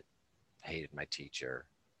 Hated it. Hated my teacher.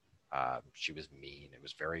 She was mean. It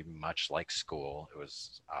was very much like school. It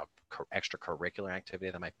was extracurricular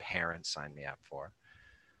activity that my parents signed me up for.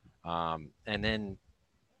 And then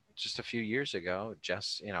just a few years ago,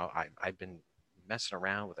 I've been messing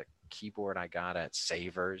around with a keyboard I got at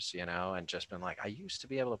Savers, and just been like, I used to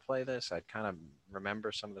be able to play this. I'd kind of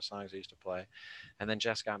remember some of the songs I used to play. And then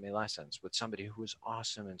Jess got me lessons with somebody who was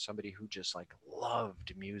awesome and somebody who just like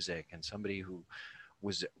loved music and somebody who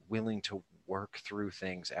was willing to work through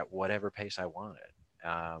things at whatever pace I wanted.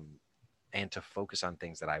 And to focus on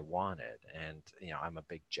things that I wanted. And, I'm a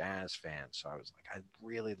big jazz fan. So I was like, I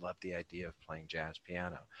really love the idea of playing jazz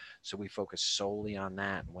piano. So we focused solely on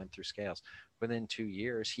that and went through scales. Within 2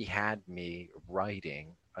 years, he had me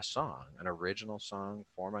writing a song, an original song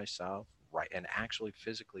for myself, right, and actually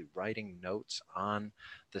physically writing notes on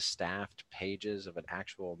the staffed pages of an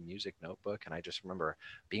actual music notebook. And I just remember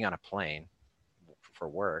being on a plane for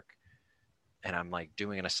work, and I'm like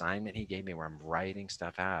doing an assignment he gave me where I'm writing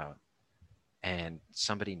stuff out, and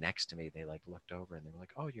somebody next to me, they like looked over and they were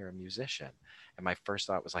like, oh, you're a musician. And my first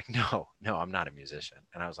thought was like, no, I'm not a musician.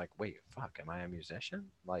 And I was like, wait, fuck, am I a musician?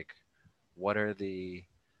 Like, what are the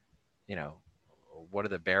you know what are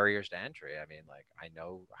the barriers to entry? I mean, like, I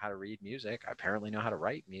know how to read music, I apparently know how to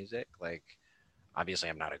write music. Like, obviously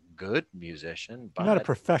I'm not a good musician, You're not a but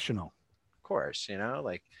professional. of course,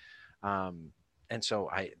 like, um and so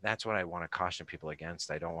that's what I want to caution people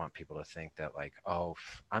against. I don't want people to think that like, oh,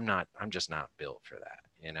 I'm just not built for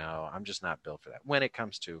that. I'm just not built for that when it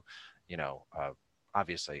comes to, you know uh,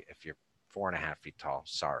 obviously if you're 4.5 feet tall,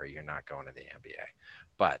 sorry, you're not going to the NBA.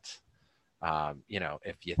 But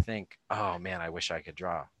if you think, oh man, I wish I could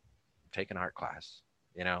draw, take an art class.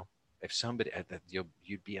 you know if somebody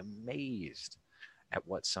you'd be amazed at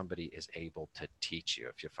what somebody is able to teach you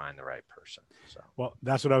if you find the right person. So Well,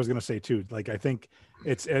 that's what I was going to say too. Like, I think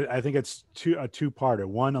it's a two-parter.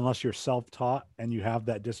 One, unless you're self-taught and you have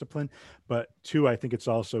that discipline, but two, I think it's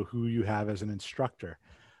also who you have as an instructor.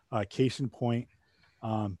 Case in point,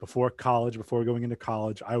 Before college, before going into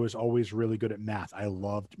college, I was always really good at math. I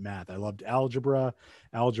loved math. I loved algebra,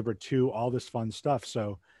 algebra 2, all this fun stuff.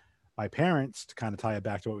 So my parents, to kind of tie it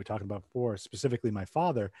back to what we were talking about before, specifically my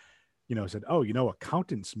father, said, "Oh,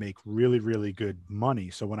 accountants make really, really good money."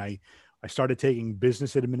 So when I started taking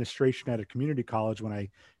business administration at a community college when I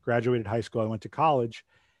graduated high school, I went to college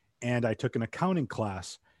and I took an accounting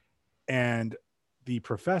class, and the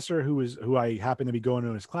professor who I happened to be going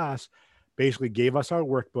to his class basically gave us our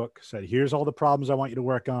workbook, said, "Here's all the problems I want you to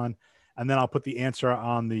work on, and then I'll put the answer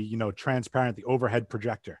on the, transparent, the overhead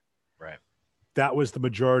projector." Right. That was the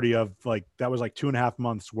majority of that was like 2.5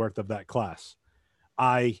 months worth of that class.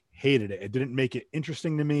 I hated it. It didn't make it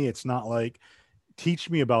interesting to me. It's not like, teach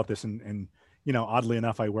me about this. And oddly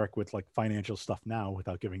enough, I work with like financial stuff now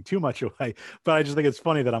without giving too much away. But I just think it's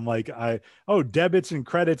funny that I'm like, debits and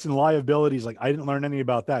credits and liabilities. Like, I didn't learn any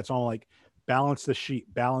about that. So I'm like, balance the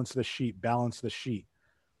sheet, balance the sheet, balance the sheet.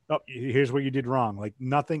 Oh, here's what you did wrong. Like,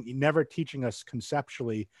 nothing, never teaching us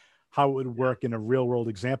conceptually how it would work in a real world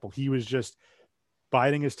example. He was just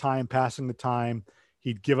biding his time, passing the time.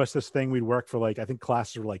 He'd give us this thing. We'd work for like, I think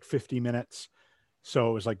classes were like 50 minutes. So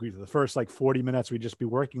it was like the first like 40 minutes, we'd just be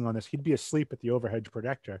working on this. He'd be asleep at the overhead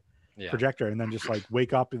Yeah. projector, and then just like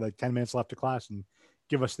wake up like 10 minutes left of class and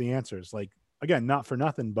give us the answers. Like, again, not for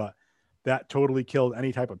nothing, but that totally killed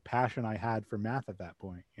any type of passion I had for math at that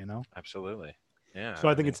point. Absolutely. Yeah. So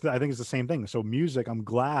I I think mean, I think it's the same thing. So music, I'm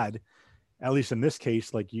glad, at least in this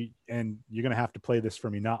case, like you're gonna have to play this for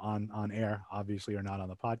me, not on air, obviously, or not on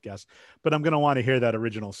the podcast, but I'm gonna want to hear that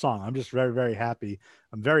original song. I'm just very, very happy.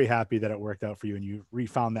 I'm very happy that it worked out for you and you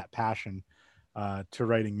refound that passion to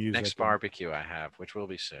writing next music. barbecue I have, which will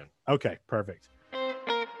be soon. Okay, perfect.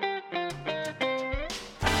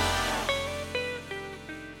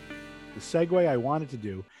 The segue I wanted to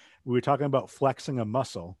do, we were talking about flexing a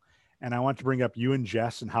muscle, and I want to bring up you and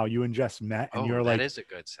Jess and how you and Jess met, and Oh, you're that like, is a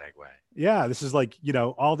good segue. yeah, this is like,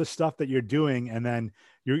 all the stuff that you're doing. And then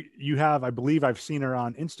you have, I believe I've seen her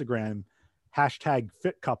on Instagram, hashtag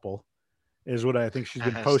fit couple is what I think she's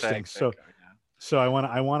been posting. Hashtag So, Bitcoin. Yeah. so I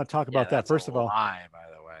want to talk Yeah, about that. that's a First of all, lie, by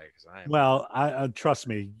the way, because I am not. well, I trust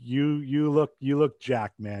me, you look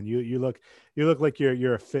jacked, man. You look like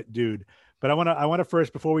you're a fit dude. But I want to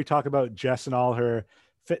first, before we talk about Jess and all her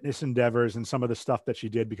fitness endeavors and some of the stuff that she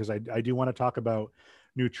did, because I do want to talk about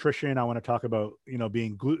nutrition. I want to talk about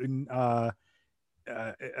being gluten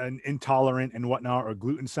intolerant and whatnot, or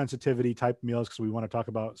gluten sensitivity type meals, because we want to talk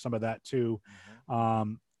about some of that too.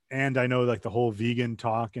 Mhm. And I know like the whole vegan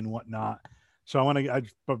talk and whatnot. So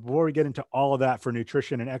but before we get into all of that for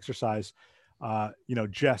nutrition and exercise,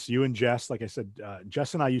 Jess, you and Jess, like I said,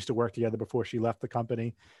 Jess and I used to work together before she left the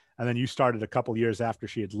company, and then you started a couple years after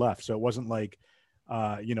she had left. So it wasn't like,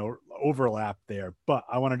 overlap there. But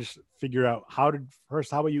I want to just figure out how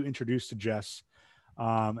were you introduced to Jess?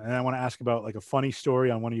 And I want to ask about like a funny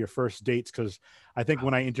story on one of your first dates, because I think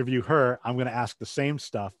when I interview her, I'm going to ask the same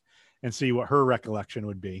stuff and see what her recollection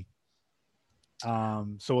would be.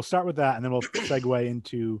 So we'll start with that, and then we'll segue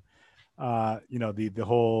into the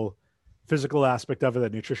whole physical aspect of it, the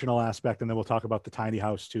nutritional aspect, and then we'll talk about the tiny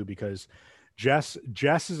house too, because Jess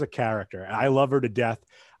is a character. I love her to death.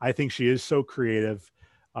 I think she is so creative.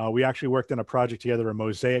 We actually worked on a project together, a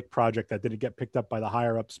mosaic project that didn't get picked up by the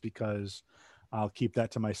higher ups because I'll keep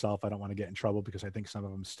that to myself. I don't want to get in trouble because I think some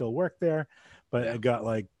of them still work there, but Yeah. it got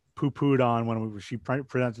like poo-pooed on when she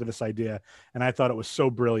presented this idea, and I thought it was so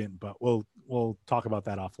brilliant. But we'll talk about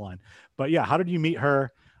that offline. But yeah, how did you meet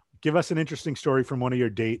her? Give us an interesting story from one of your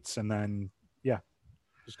dates, and then yeah,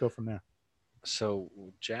 just go from there. So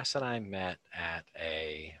Jess and I met at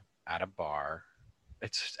a bar.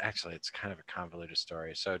 It's kind of a convoluted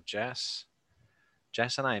story. So Jess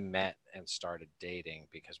and I met and started dating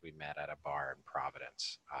because we met at a bar in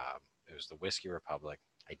Providence. It was the Whiskey Republic.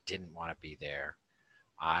 I didn't want to be there.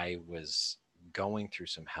 I was going through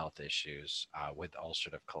some health issues with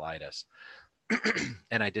ulcerative colitis,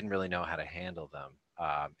 and I didn't really know how to handle them,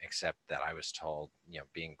 except that I was told,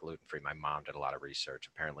 being gluten free. My mom did a lot of research.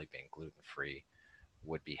 Apparently, being gluten free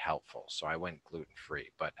would be helpful. So I went gluten free.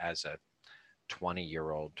 But as a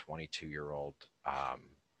 20-year-old, 22-year-old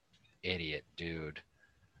idiot dude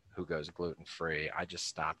who goes gluten free, I just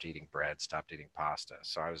stopped eating bread, stopped eating pasta.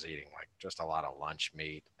 So I was eating like just a lot of lunch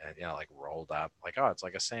meat and, like rolled up, like, oh, it's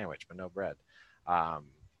like a sandwich, but no bread. Um,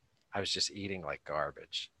 I was just eating like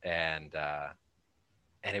garbage. And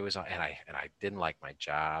it was, and I didn't like my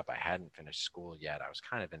job. I hadn't finished school yet. I was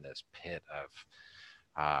kind of in this pit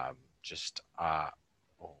of just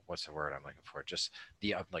what's the word I'm looking for? Just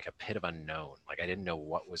the like a pit of unknown. Like I didn't know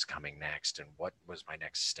what was coming next and what was my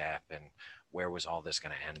next step and where was all this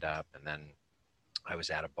going to end up. And then I was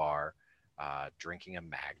at a bar drinking a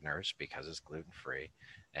Magners because it's gluten free,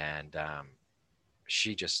 and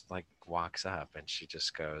she just like walks up and she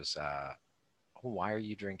just goes, "Oh, why are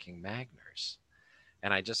you drinking Magners?"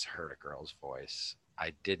 And I just heard a girl's voice.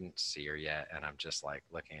 I didn't see her yet, and I'm just like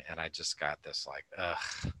looking, and I just got this like,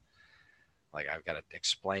 ugh, like I've got to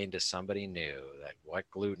explain to somebody new that what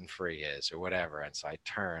gluten free is or whatever. And so I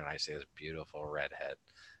turn, and I see this beautiful redhead,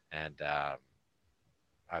 and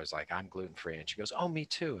I was like, I'm gluten free, and she goes, "Oh, me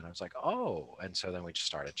too." And I was like, "Oh," and so then we just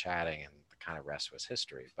started chatting, and the kind of rest was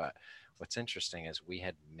history. But what's interesting is we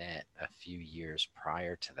had met a few years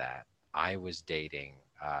prior to that. I was dating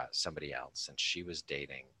somebody else, and she was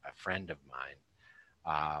dating a friend of mine.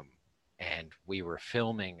 And we were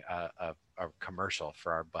filming a commercial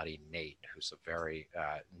for our buddy Nate, who's a very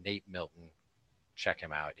Nate Milton. Check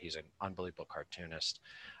him out. He's an unbelievable cartoonist,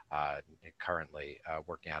 uh, currently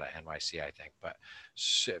working out at NYC, I think. But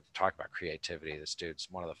talk about creativity. This dude's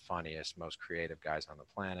one of the funniest, most creative guys on the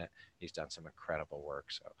planet. He's done some incredible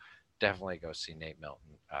work. So definitely go see Nate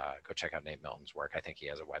Milton. Go check out Nate Milton's work. I think he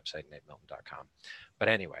has a website, natemilton.com. But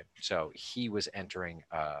anyway, so he was entering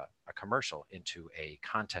a commercial into a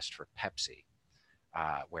contest for Pepsi,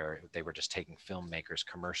 where they were just taking filmmakers'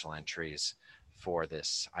 commercial entries for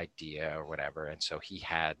this idea or whatever. And so he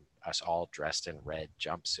had us all dressed in red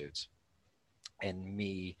jumpsuits, and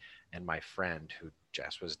me and my friend who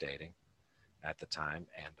Jess was dating at the time,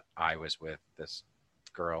 and I was with this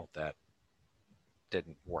girl that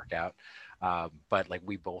didn't work out. But like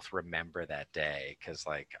we both remember that day because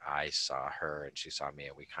like I saw her and she saw me,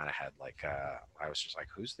 and we kind of had like I was just like,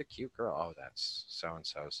 "Who's the cute girl?" "Oh, that's so and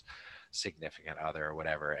so's significant other," or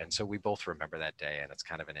whatever. And so we both remember that day, and it's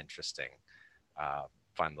kind of an interesting,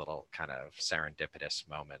 fun little kind of serendipitous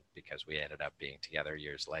moment because we ended up being together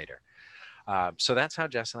years later. So that's how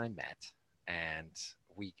Jess and I met, and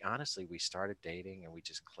we honestly we started dating and we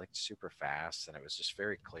just clicked super fast, and it was just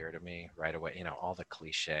very clear to me right away. You know, all the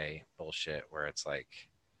cliche bullshit where it's like,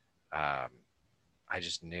 um, I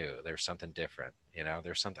just knew there was something different. You know,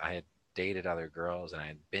 there's something I had dated other girls and I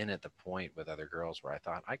had been at the point with other girls where I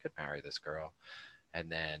thought I could marry this girl, and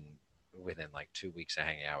then within like 2 weeks of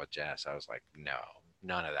hanging out with Jess, I was like, no,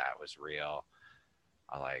 none of that was real.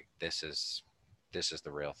 I like this is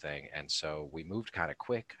the real thing. And so we moved kind of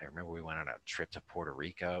quick. I remember we went on a trip to Puerto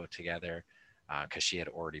Rico together because she had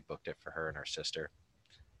already booked it for her and her sister.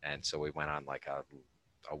 And so we went on like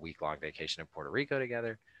a week long vacation in Puerto Rico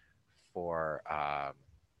together for, I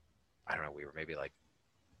don't know, we were maybe like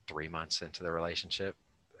 3 months into the relationship.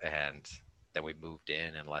 And then we moved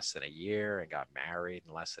in less than a year and got married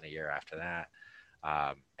in less than a year after that.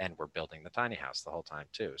 And we're building the tiny house the whole time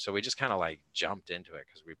too. So we just kind of like jumped into it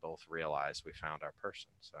because we both realized we found our person.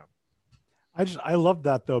 So I love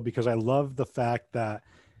that though, because I love the fact that,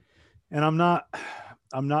 and I'm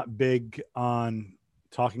not big on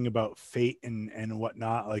talking about fate and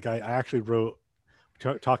whatnot. Like I actually wrote,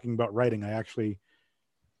 talking about writing.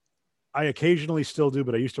 I occasionally still do,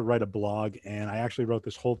 but I used to write a blog, and I actually wrote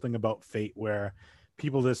this whole thing about fate where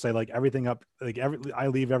people just say like everything up, like I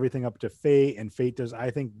leave everything up to fate, and fate does. I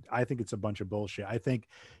think it's a bunch of bullshit. I think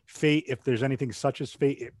fate, if there's anything such as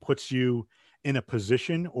fate, it puts you in a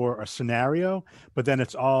position or a scenario, but then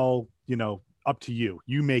it's all, up to you.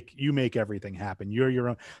 You make everything happen. You're your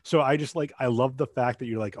own. So I just like, I love the fact that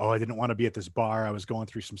you're like, oh, I didn't want to be at this bar. I was going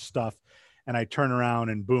through some stuff, and I turn around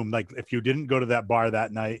and boom, like if you didn't go to that bar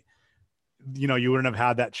that night, you wouldn't have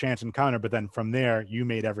had that chance encounter. But then from there, you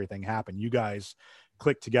made everything happen. You guys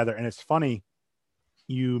clicked together. And it's funny,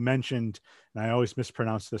 you mentioned, and I always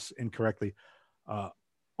mispronounce this incorrectly, uh,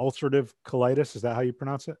 ulcerative colitis. Is that how you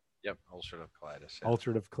pronounce it? yep, ulcerative colitis. Yeah.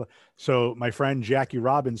 Ulcerative colitis. So my friend Jackie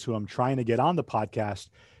Robbins, who I'm trying to get on the podcast,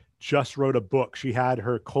 just wrote a book. She had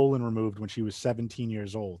her colon removed when she was 17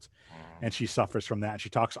 years old, and she suffers from that. And she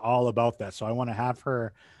talks all about that. So I want to have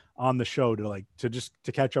her on the show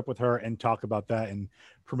to catch up with her and talk about that and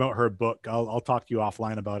promote her book. I'll talk to you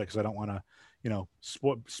offline about it because I don't want to,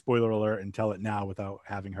 spoiler alert and tell it now without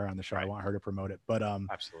having her on the show. Right. I want her to promote it. But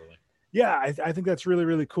Absolutely. yeah, I think that's really,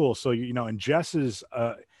 really cool. So, and Jess is,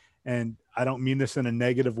 and I don't mean this in a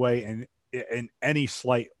negative way and in any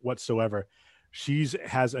slight whatsoever.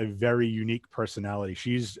 Has a very unique personality.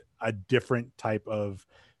 She's a different type of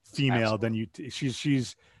female Absolutely. Than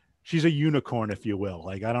you. She's a unicorn, if you will.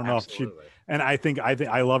 Like, I don't know Absolutely. If she, and I think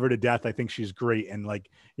I love her to death. I think she's great. And like,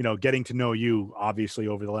 getting to know you obviously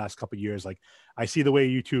over the last couple of years, like I see the way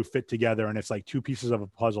you two fit together, and it's like two pieces of a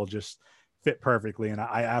puzzle just fit perfectly. And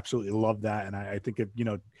I absolutely love that. And I think if,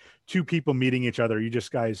 two people meeting each other, you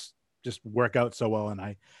guys just work out so well. And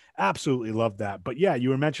I absolutely love that. But yeah, you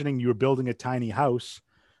were mentioning you were building a tiny house.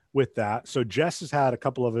 with that. So Jess has had a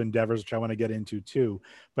couple of endeavors, which I want to get into too.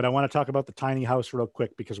 But I want to talk about the tiny house real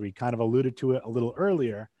quick because we kind of alluded to it a little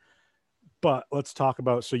earlier. But let's talk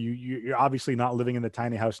about, so you're obviously not living in the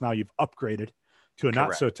tiny house now. You've upgraded to a not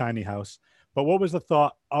Correct. so tiny house. But what was the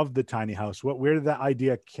thought of the tiny house? Where did that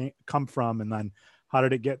idea come from? And then how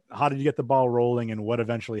did you get the ball rolling, and what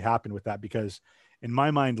eventually happened with that? Because in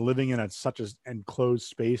my mind, living in such an enclosed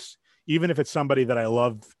space, even if it's somebody that I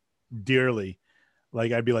love dearly,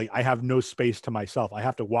 like I'd be like, I have no space to myself. I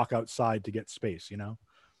have to walk outside to get space, you know?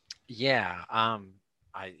 Yeah.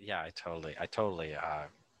 I totally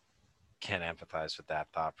can empathize with that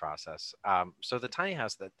thought process. So the tiny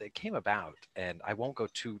house that came about, and I won't go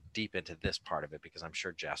too deep into this part of it because I'm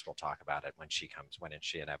sure Jess will talk about it when she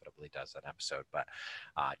inevitably does an episode. But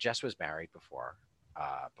Jess was married before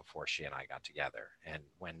she and I got together, and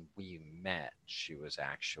when we met, she was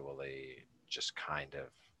actually just kind of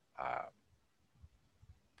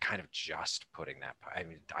just putting that. I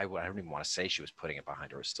mean, I don't even want to say she was putting it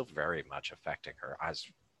behind her. It was still very much affecting her, as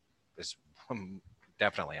is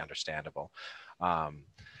definitely understandable. Um,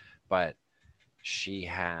 but she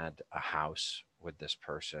had a house with this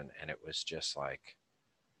person, and it was just like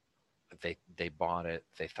they bought it.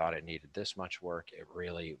 They thought it needed this much work. It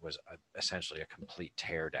really was essentially a complete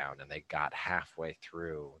tear down, and they got halfway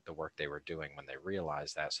through the work they were doing when they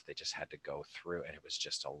realized that. So they just had to go through, and it was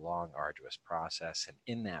just a long, arduous process. And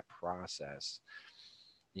in that process,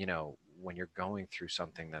 when you're going through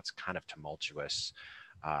something that's kind of tumultuous,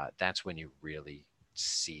 that's when you really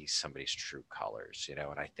see somebody's true colors, and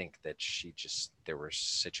I think that there were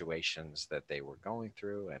situations that they were going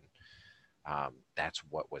through, and that's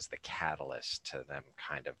what was the catalyst to them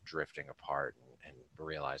kind of drifting apart and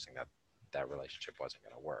realizing that that relationship wasn't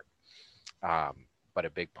going to work. But a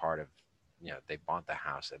big part of, they bought the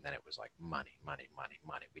house, and then it was like money, money, money,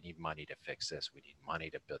 money. We need money to fix this. We need money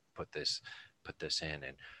to put this in,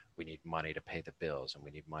 and we need money to pay the bills, and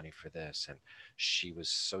we need money for this. And she was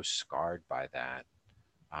so scarred by that,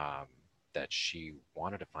 um, that she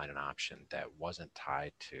wanted to find an option that wasn't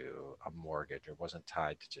tied to a mortgage or wasn't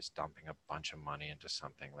tied to just dumping a bunch of money into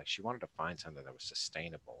something. Like, she wanted to find something that was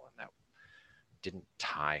sustainable and that didn't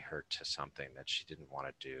tie her to something that she didn't want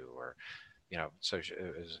to do, or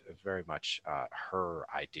it was very much her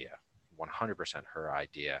idea, 100% her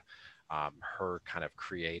idea, her kind of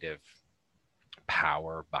creative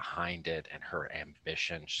power behind it, and her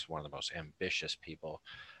ambition. She's one of the most ambitious people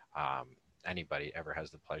um, anybody ever has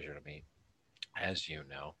the pleasure to meet. As you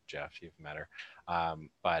know, Jeff, you've met her.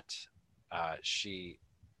 But she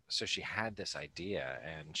so she had this idea,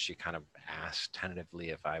 and she kind of asked tentatively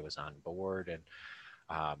if I was on board. And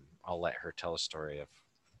I'll let her tell a story of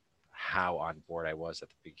how on board I was at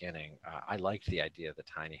the beginning. I liked the idea of the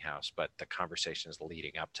tiny house, but the conversations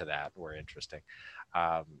leading up to that were interesting.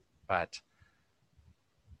 Um, but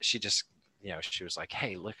she just, she was like,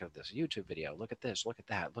 hey, look at this YouTube video, look at this, look at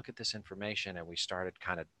that, look at this information. And we started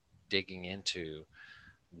kind of digging into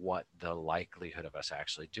what the likelihood of us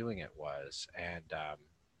actually doing it was. And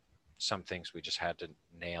some things we just had to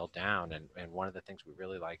nail down. And one of the things we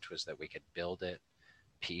really liked was that we could build it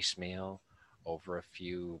piecemeal over a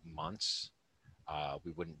few months.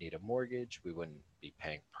 We wouldn't need a mortgage. We wouldn't be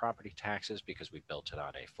paying property taxes because we built it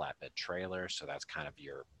on a flatbed trailer. So that's kind of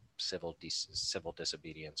your civil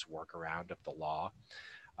disobedience workaround of the law.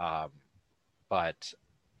 Um, but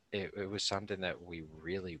it was something that we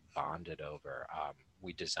really bonded over.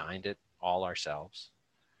 We designed it all ourselves.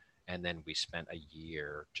 And then we spent a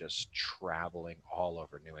year just traveling all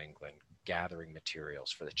over New England, gathering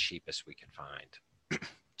materials for the cheapest we could find.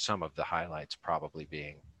 Some of the highlights probably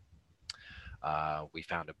being we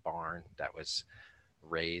found a barn that was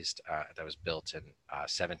that was built in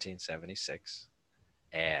 1776.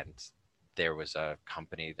 And there was a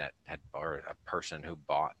company or a person who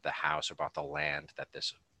bought the house or bought the land that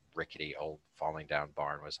this rickety old falling down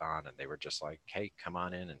barn was on. And they were just like, hey, come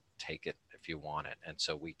on in and take it if you want it. And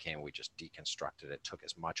so we just deconstructed it, took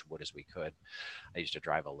as much wood as we could. I used to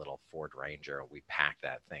drive a little Ford Ranger, and we packed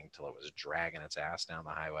that thing till it was dragging its ass down the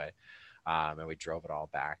highway. And we drove it all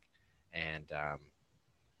back. And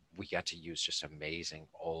we got to use just amazing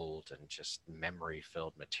old and just memory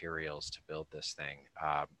filled materials to build this thing.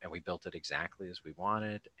 And we built it exactly as we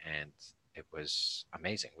wanted. And it was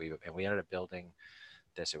amazing. We ended up building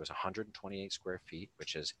this. It was 128 square feet,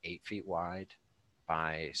 which is 8 feet wide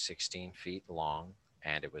by 16 feet long.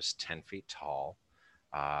 And it was 10 feet tall.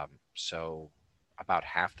 So about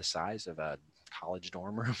half the size of a college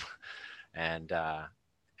dorm room. and,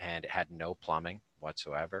 and it had no plumbing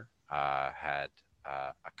whatsoever. Had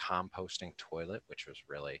a composting toilet, which was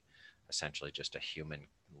really essentially just a human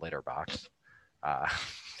litter box.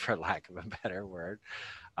 for lack of a better word.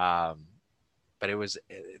 Um, but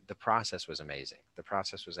the process was amazing. The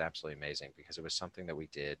process was absolutely amazing because it was something that we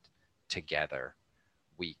did together.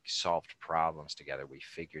 We solved problems together. We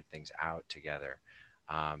figured things out together.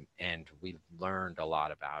 And we learned a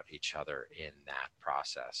lot about each other in that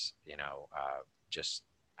process, just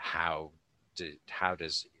how how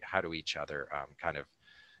do each other kind of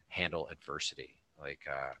handle adversity, like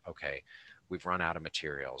okay, we've run out of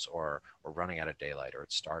materials, or we're running out of daylight, or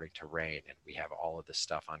it's starting to rain and we have all of this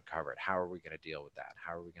stuff uncovered. How are we going to deal with that?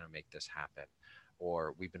 How are we going to make this happen?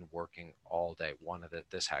 Or we've been working all day.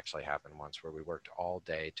 This actually happened once where we worked all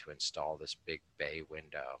day to install this big bay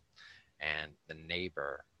window, and the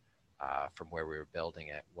neighbor from where we were building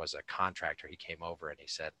it was a contractor. He came over and he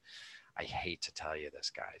said, I hate to tell you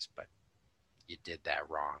this, guys, but you did that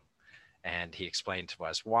wrong. And he explained to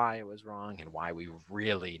us why it was wrong and why we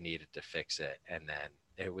really needed to fix it. And then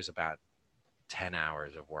it was about 10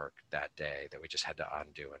 hours of work that day that we just had to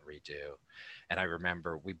undo and redo. And I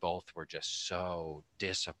remember we both were just so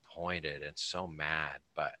disappointed and so mad,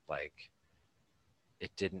 but like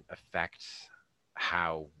it didn't affect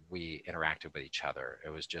how we interacted with each other. It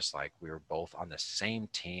was just like we were both on the same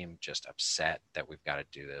team, just upset that we've got to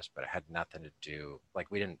do this, but it had nothing to do,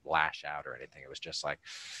 like we didn't lash out or anything. It was just like,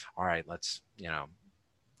 all right, let's,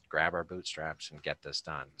 grab our bootstraps and get this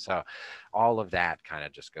done. So all of that kind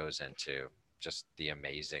of just goes into just the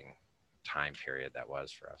amazing time period that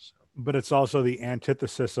was for us. But it's also the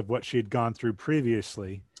antithesis of what she'd gone through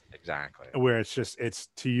previously, Exactly. where it's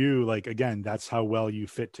to you, like, again, that's how well you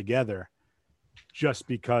fit together, just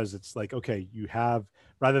because it's like, okay, you have,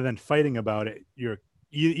 rather than fighting about it,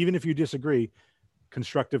 even if you disagree,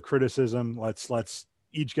 constructive criticism, let's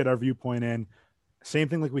each get our viewpoint in. Same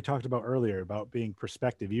thing like we talked about earlier about being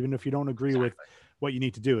perspective. Even if you don't agree with what you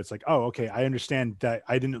need to do, it's like, oh, okay, I understand that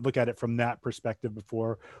I didn't look at it from that perspective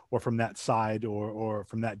before, or from that side, or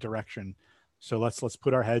from that direction. So let's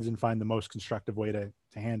put our heads and find the most constructive way to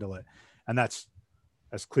handle it. And that's,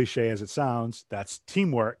 as cliche as it sounds, that's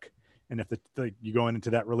teamwork. And if you go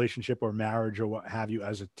into that relationship or marriage or what have you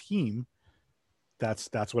as a team,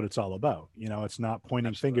 that's what it's all about. It's not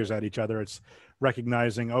pointing fingers at each other. It's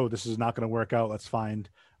recognizing, oh, this is not going to work out. Let's find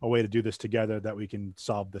a way to do this together that we can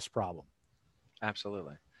solve this problem.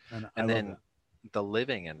 Absolutely. And then the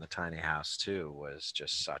living in the tiny house too was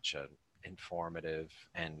just such an informative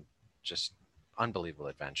and just unbelievable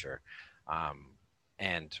adventure.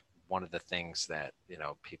 And one of the things that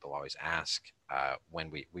people always ask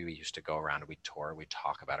when we used to go around and we tour, we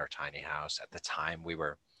talk about our tiny house. At the time, we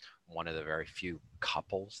were one of the very few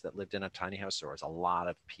couples that lived in a tiny house. There was a lot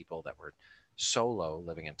of people that were solo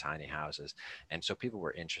living in tiny houses, and so people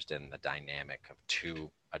were interested in the dynamic of two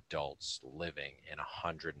adults living in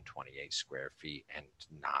 128 square feet and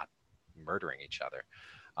not murdering each other.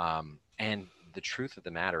 And the truth of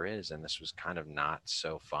the matter is, and this was kind of not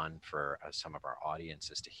so fun for some of our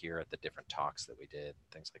audiences to hear at the different talks that we did,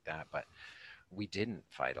 things like that, but we didn't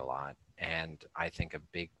fight a lot. And I think a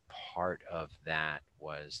big part of that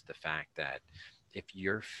was the fact that if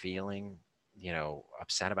you're feeling,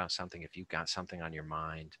 upset about something, if you've got something on your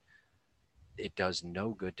mind, it does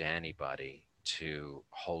no good to anybody to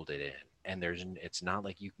hold it in. And it's not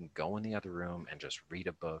like you can go in the other room and just read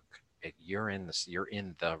a book. You're in the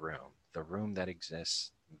room that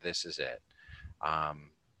exists. This is it.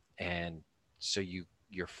 And so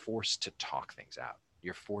you're forced to talk things out.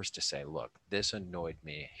 You're forced to say, look, this annoyed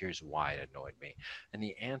me. Here's why it annoyed me. And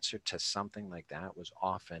the answer to something like that was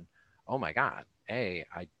often, oh my God, I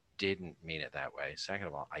didn't mean it that way. Second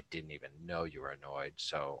of all, I didn't even know you were annoyed.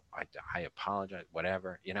 So I apologize,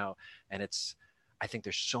 whatever, and I think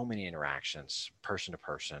there's so many interactions, person to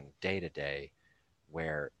person, day to day,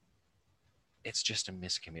 where it's just a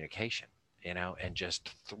miscommunication, and just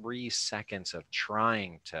 3 seconds of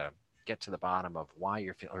trying to get to the bottom of why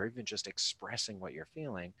you're feeling, or even just expressing what you're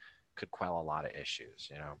feeling, could quell a lot of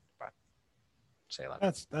issues, but say that.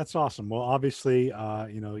 That's awesome. Well, obviously,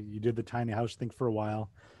 you did the tiny house thing for a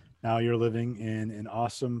while. Now you're living in an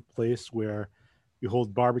awesome place where you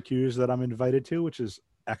hold barbecues that I'm invited to, which is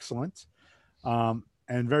excellent.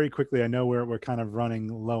 And very quickly, I know we're kind of running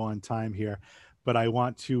low on time here, but I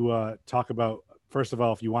want to talk about, first of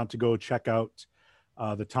all, if you want to go check out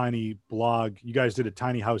the tiny blog. You guys did a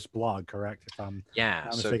tiny house blog, correct? If I'm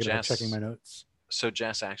not mistaken, about checking my notes. So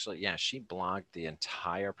Jess actually, she blogged the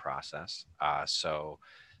entire process. So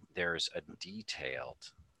there's a detailed.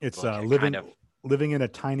 It's living in a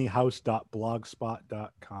tiny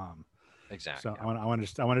house.blogspot.com. Exactly. So I want to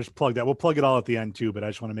just plug that. We'll plug it all at the end too, but I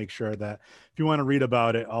just want to make sure that if you want to read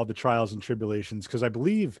about it, all the trials and tribulations, because I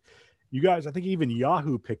believe you guys, I think even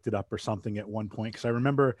Yahoo picked it up or something at one point. Cause I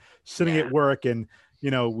remember sitting Yeah. at work and,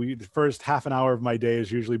 the first half an hour of my day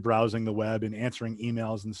is usually browsing the web and answering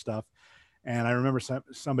emails and stuff. And I remember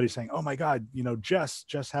somebody saying, "Oh my God, Jess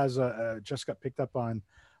has Jess got picked up on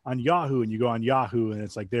Yahoo." And you go on Yahoo, and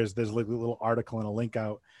it's like there's like a little article and a link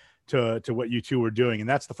out to what you two were doing. And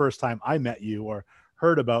that's the first time I met you or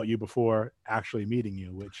heard about you before actually meeting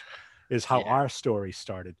you, which is how Yeah. our story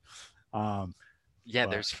started. Yeah, But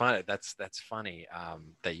there's fun. That's funny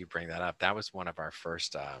that you bring that up. That was one of our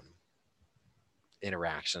first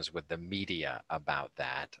interactions with the media about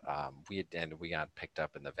that. We got picked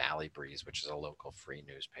up in the Valley Breeze, which is a local free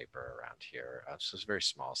newspaper around here. So it's very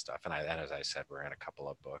small stuff. And as I said, we're in a couple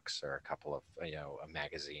of books or a couple of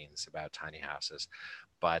magazines about tiny houses.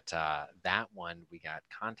 But that one, we got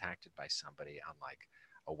contacted by somebody on like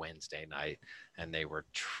a Wednesday night, and they were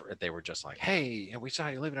just like, "Hey, we saw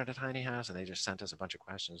you living in a tiny house," and they just sent us a bunch of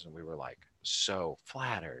questions, and we were like so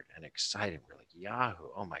flattered and excited. We're like, "Yahoo!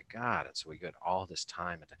 Oh my God!" And so we got all this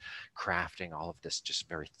time into crafting all of this just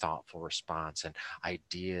very thoughtful response and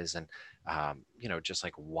ideas, and just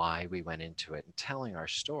like why we went into it and telling our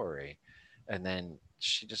story. And then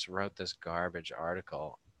she just wrote this garbage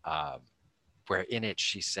article. Where in it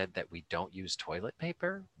she said that we don't use toilet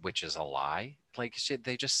paper, which is a lie. Like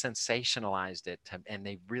they just sensationalized it, and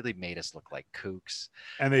they really made us look like kooks.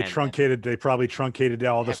 and And then they probably truncated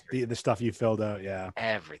all every, the stuff you filled out. Yeah.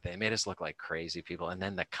 everything made us look like crazy people. And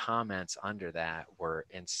then the comments under that were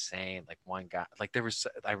insane. Like one guy, like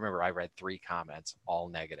I remember I read 3 comments, all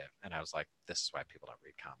negative, and I was like, this is why people don't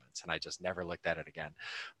read comments. And I just never looked at it again.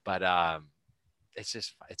 But it's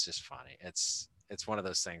just funny. It's one of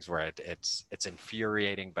those things where it's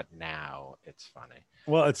infuriating, but now it's funny.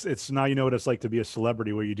 Well, it's now you know what it's like to be a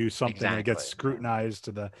celebrity, where you do something and it Exactly. gets scrutinized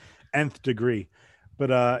to the nth degree.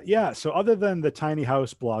 But yeah, so other than the tiny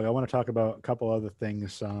house blog, I want to talk about a couple other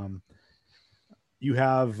things. You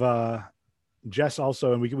have Jess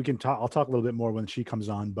also, and we can talk. I'll talk a little bit more when she comes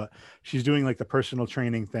on, but she's doing like the personal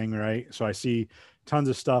training thing, right? So I see tons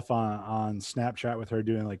of stuff on Snapchat with her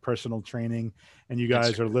doing like personal training, and you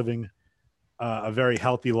guys are Instagram. living a very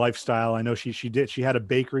healthy lifestyle. I know she had a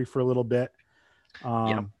bakery for a little bit,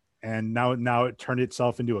 Yep. and now it turned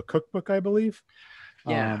itself into a cookbook, I believe.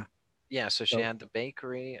 Yeah. Um, Yeah. So she so had the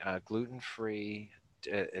bakery, gluten free.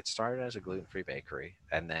 It started as a gluten free bakery,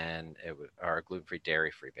 and then it was or a gluten free,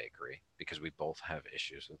 dairy free bakery because we both have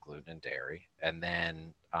issues with gluten and dairy. And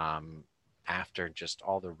then after just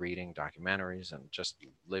all the reading documentaries and just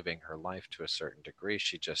living her life to a certain degree,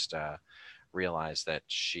 she just realized that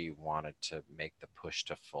she wanted to make the push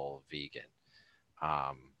to full vegan.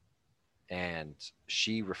 Um, and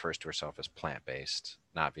she refers to herself as plant-based,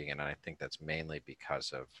 not vegan. And I think that's mainly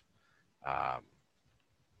because of um,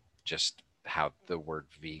 just how the word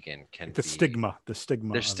vegan can the be. stigma, the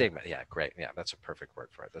stigma There's of it. stigma. Yeah, great. Yeah, that's a perfect word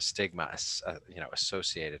for it. The stigma,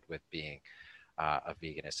 associated with being a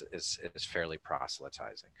vegan is fairly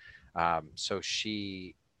proselytizing. But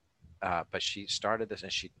she started this,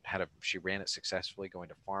 and she ran it successfully, going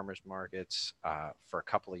to farmers markets for a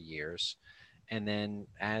couple of years, and then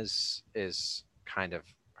as is kind of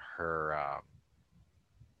her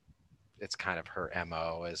it's kind of her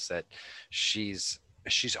mo, is that she's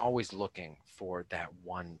always looking for that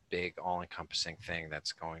one big all-encompassing thing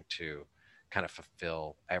that's going to kind of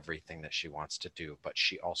fulfill everything that she wants to do, but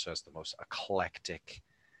she also has the most eclectic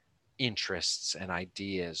interests and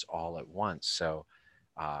ideas all at once. So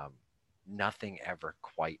um, nothing ever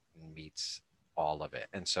quite meets all of it.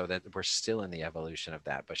 And so that we're still in the evolution of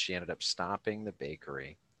that. But she ended up stopping the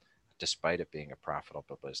bakery despite it being a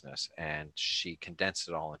profitable business. And she condensed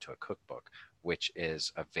it all into a cookbook, which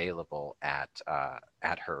is available at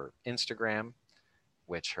her Instagram,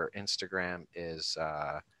 which her Instagram is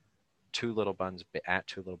Two Little Buns at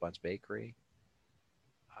Two Little Buns Bakery.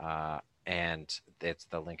 And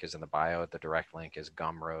the link is in the bio. The direct link is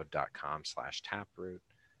gumroad.com/taproot.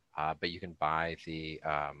 But you can buy the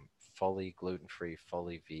fully gluten-free,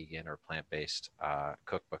 fully vegan, or plant-based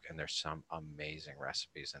cookbook, and there's some amazing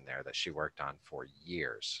recipes in there that she worked on for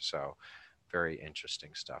years. So very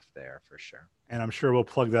interesting stuff there for sure. And I'm sure we'll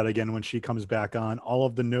plug that again when she comes back on. All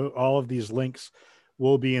of these links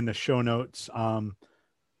will be in the show notes.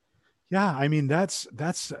 Yeah, I mean that's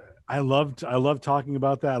I love talking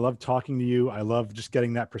about that. I love talking to you. I love just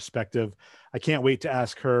getting that perspective. I can't wait to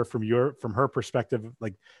ask her from her perspective,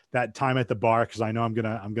 like that time at the bar, because I know I'm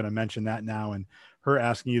gonna mention that now, and her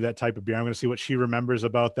asking you that type of beer. I'm gonna see what she remembers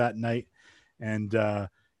about that night. And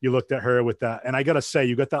you looked at her with that, and I gotta say,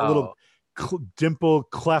 you got that little Oh. dimple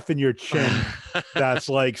clef in your chin that's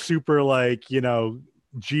like super, like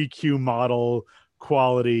GQ model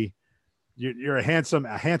quality. You're a handsome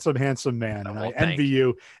man, and Well, I envy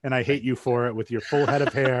you, and I hate you for it, with your full head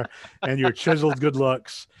of hair and your chiseled good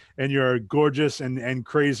looks and your gorgeous and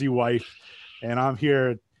crazy wife. And I'm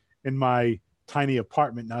here in my tiny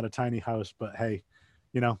apartment, not a tiny house, but hey,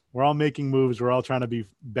 we're all making moves. We're all trying to be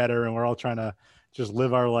better, and we're all trying to just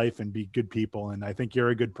live our life and be good people. And I think you're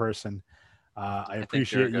a good person. I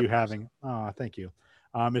appreciate you having. Oh, thank you.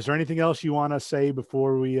 Is there anything else you want to say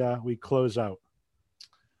before we close out?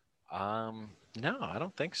 No, I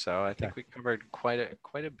don't think so. I think we covered quite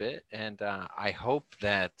a bit, and I hope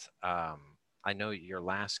that I know your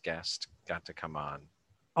last guest got to come on.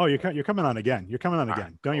 Oh, you're coming on again. You're coming on again.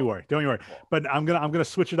 Right, Don't you worry. Cool. But I'm gonna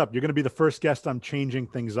switch it up. You're gonna be the first guest I'm changing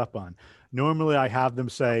things up on. Normally, I have them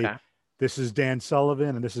say, "This is Dan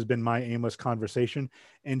Sullivan, and this has been my aimless conversation."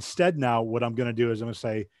 Instead, now what I'm gonna do is I'm gonna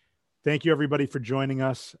say, "Thank you everybody for joining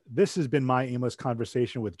us. This has been my aimless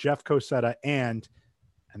conversation with Jeff Cosetta and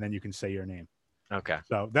then you can say your name." Okay.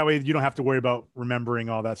 So that way you don't have to worry about remembering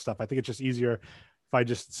all that stuff. I think it's just easier if I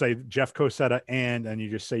just say Jeff Cosetta and you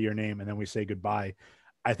just say your name and then we say goodbye.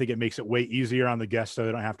 I think it makes it way easier on the guests so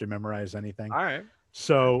they don't have to memorize anything. All right.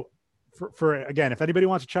 So for again, if anybody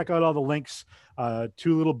wants to check out all the links,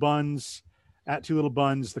 Two Little Buns, at Two Little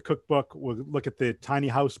Buns, the cookbook, we'll look at the Tiny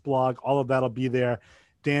House blog, all of that'll be there.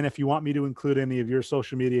 Dan, if you want me to include any of your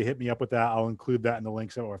social media, hit me up with that. I'll include that in the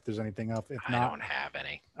links, or if there's anything else. If not, I don't have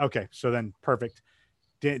any. Okay, so then perfect.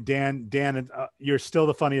 Dan, you're still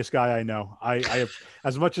the funniest guy I know. I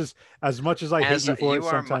as much as I hate you for it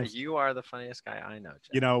sometimes. You are the funniest guy I know,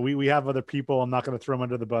 Jeff. We have other people. I'm not going to throw them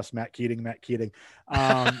under the bus. Matt Keating, that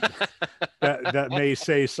may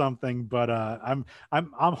say something, but I'm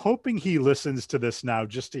hoping he listens to this now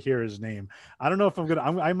just to hear his name. I don't know if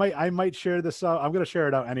I might share this out. I'm gonna share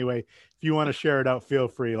it out anyway. If you want to share it out, feel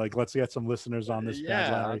free. Like, let's get some listeners on this.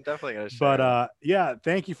 Yeah, I'm definitely gonna share. But yeah,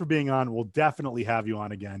 thank you for being on. We'll definitely have you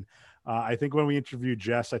on again. I think when we interview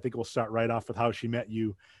Jess, I think we'll start right off with how she met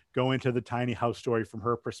you, go into the tiny house story from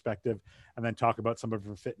her perspective, and then talk about some of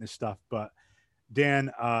her fitness stuff. But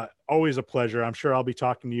Dan, always a pleasure. I'm sure I'll be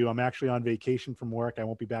talking to you. I'm actually on vacation from work. I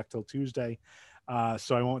won't be back till Tuesday.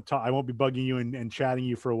 So I won't be bugging you and chatting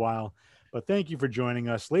you for a while. But thank you for joining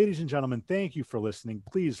us. Ladies and gentlemen, thank you for listening.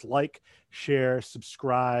 Please like, share,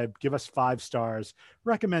 subscribe, give us 5 stars,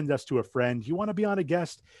 recommend us to a friend. You want to be on a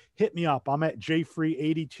guest? Hit me up. I'm at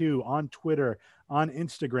jfree82 on Twitter, on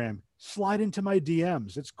Instagram. Slide into my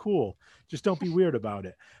DMs. It's cool. Just don't be weird about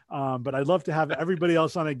it. But I'd love to have everybody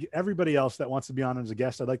else that wants to be on as a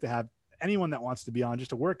guest. I'd like to have anyone that wants to be on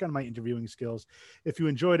just to work on my interviewing skills. If you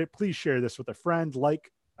enjoyed it, please share this with a friend.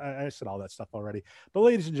 I said all that stuff already. But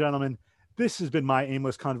ladies and gentlemen, this has been my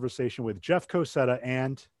aimless conversation with Jeff Cosetta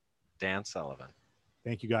and Dan Sullivan.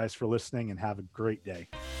 Thank you guys for listening and have a great day.